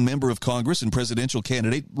Republican member of Congress and presidential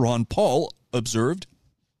candidate Ron Paul observed,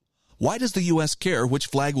 "Why does the U.S. care which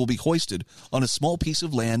flag will be hoisted on a small piece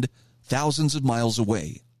of land thousands of miles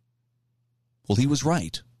away?" Well, he was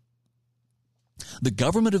right. The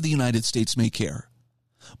government of the United States may care,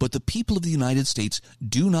 but the people of the United States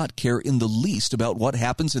do not care in the least about what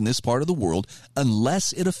happens in this part of the world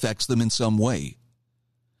unless it affects them in some way.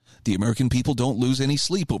 The American people don't lose any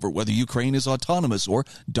sleep over whether Ukraine is autonomous or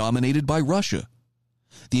dominated by Russia.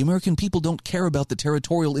 The American people don't care about the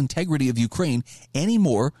territorial integrity of Ukraine any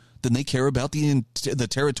more than they care about the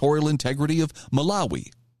territorial integrity of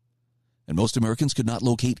Malawi. And most Americans could not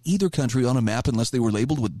locate either country on a map unless they were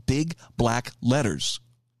labeled with big black letters.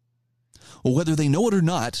 Well, whether they know it or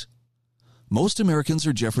not, most Americans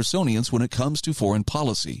are Jeffersonians when it comes to foreign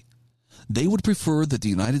policy. They would prefer that the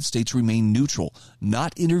United States remain neutral,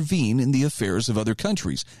 not intervene in the affairs of other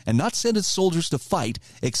countries, and not send its soldiers to fight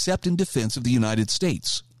except in defense of the United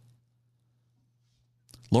States.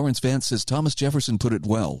 Lawrence Vance says Thomas Jefferson put it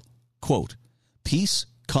well, quote, "Peace,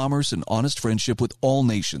 commerce, and honest friendship with all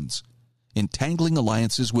nations, entangling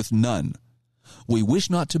alliances with none. We wish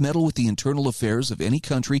not to meddle with the internal affairs of any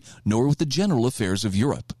country, nor with the general affairs of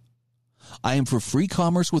Europe. I am for free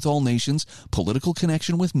commerce with all nations, political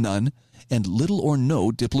connection with none, and little or no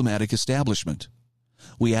diplomatic establishment.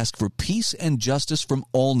 We ask for peace and justice from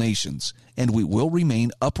all nations, and we will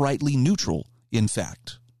remain uprightly neutral, in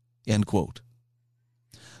fact." End quote.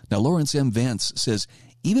 Now, Lawrence M. Vance says,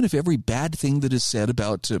 even if every bad thing that is said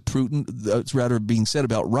about being said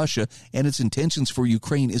about Russia and its intentions for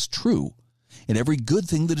Ukraine is true, and every good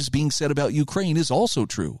thing that is being said about Ukraine is also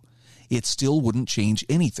true, it still wouldn't change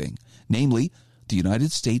anything. Namely, the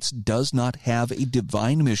United States does not have a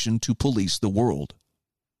divine mission to police the world.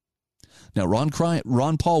 Now, Ron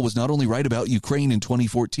Paul was not only right about Ukraine in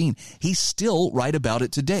 2014, he's still right about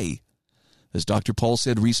it today. As Dr. Paul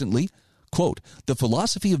said recently, quote, "The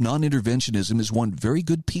philosophy of non-interventionism is one very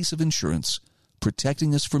good piece of insurance,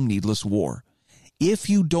 protecting us from needless war. If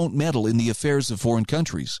you don't meddle in the affairs of foreign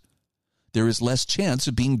countries, there is less chance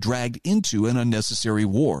of being dragged into an unnecessary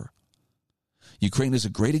war." Ukraine is a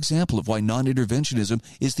great example of why non-interventionism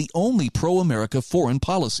is the only pro-America foreign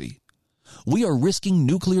policy. We are risking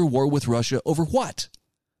nuclear war with Russia over what?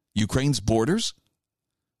 Ukraine's borders?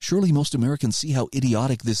 Surely most Americans see how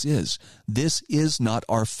idiotic this is. This is not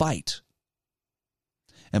our fight.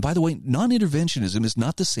 And by the way, non-interventionism is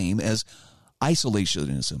not the same as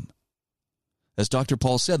isolationism. As Dr.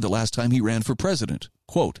 Paul said the last time he ran for president,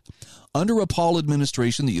 quote, "Under a Paul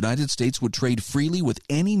administration, the United States would trade freely with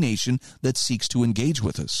any nation that seeks to engage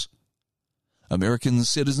with us. American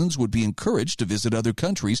citizens would be encouraged to visit other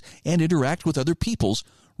countries and interact with other peoples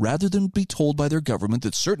rather than be told by their government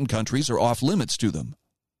that certain countries are off limits to them.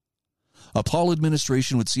 A Paul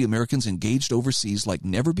administration would see Americans engaged overseas like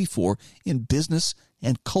never before in business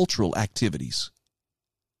and cultural activities."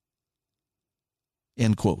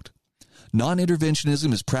 End quote.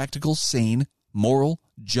 Non-interventionism is practical, sane, moral,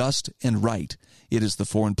 just, and right. It is the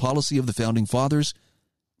foreign policy of the Founding Fathers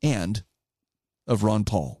and of Ron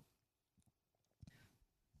Paul.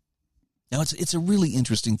 Now, it's a really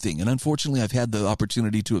interesting thing, and unfortunately I've had the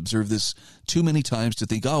opportunity to observe this too many times to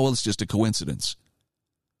think, oh, well, it's just a coincidence.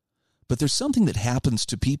 But there's something that happens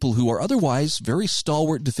to people who are otherwise very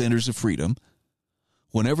stalwart defenders of freedom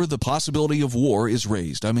whenever the possibility of war is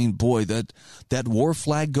raised. I mean, boy, that war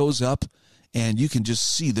flag goes up, and you can just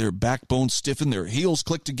see their backbone stiffen, their heels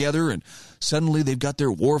click together, and suddenly they've got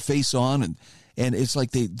their war face on, and it's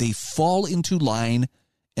like they fall into line,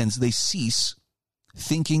 and they cease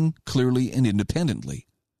thinking clearly and independently.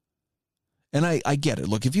 And I get it.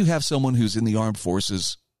 Look, if you have someone who's in the armed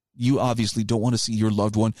forces, you obviously don't want to see your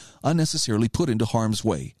loved one unnecessarily put into harm's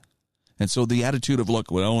way. And so the attitude of,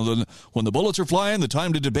 look, when the bullets are flying, the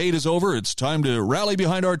time to debate is over. It's time to rally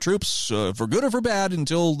behind our troops for good or for bad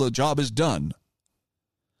until the job is done.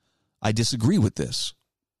 I disagree with this.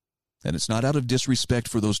 And it's not out of disrespect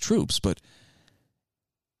for those troops, but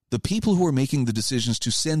the people who are making the decisions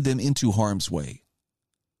to send them into harm's way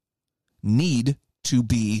need to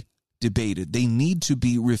be debated. They need to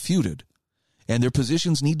be refuted. And their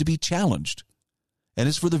positions need to be challenged. And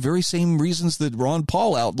it's for the very same reasons that Ron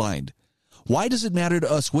Paul outlined. Why does it matter to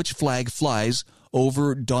us which flag flies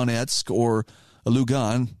over Donetsk or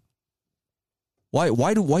Lugan?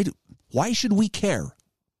 Why should we care?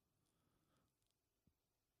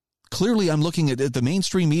 Clearly, I'm looking at the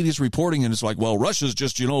mainstream media's reporting, and it's like, well, Russia's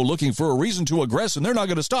just, looking for a reason to aggress, and they're not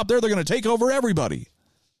going to stop there. They're going to take over everybody.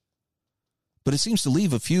 but it seems to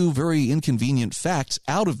leave a few very inconvenient facts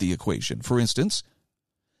out of the equation. For instance,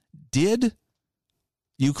 did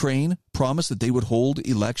Ukraine promise that they would hold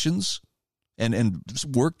elections and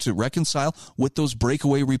work to reconcile with those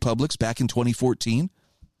breakaway republics back in 2014?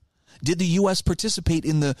 Did the U.S. participate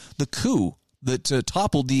in the coup that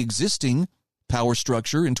toppled the existing power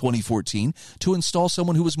structure in 2014 to install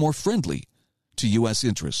someone who was more friendly to U.S.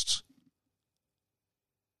 interests?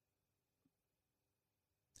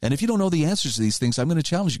 And if you don't know the answers to these things, I'm going to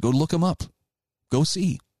challenge you. Go look them up. Go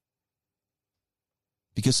see.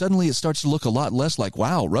 Because suddenly it starts to look a lot less like,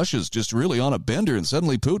 wow, Russia's just really on a bender, and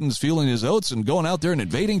suddenly Putin's feeling his oats and going out there and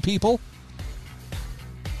invading people.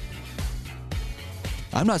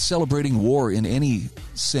 I'm not celebrating war in any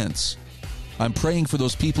sense. I'm praying for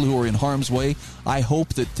those people who are in harm's way. I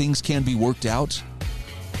hope that things can be worked out.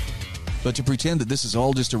 But to pretend that this is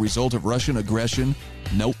all just a result of Russian aggression,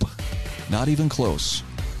 nope, not even close.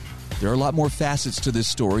 There are a lot more facets to this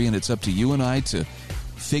story, and it's up to you and I to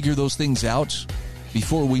figure those things out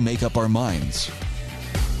before we make up our minds.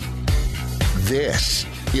 This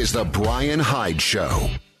is the Brian Hyde Show.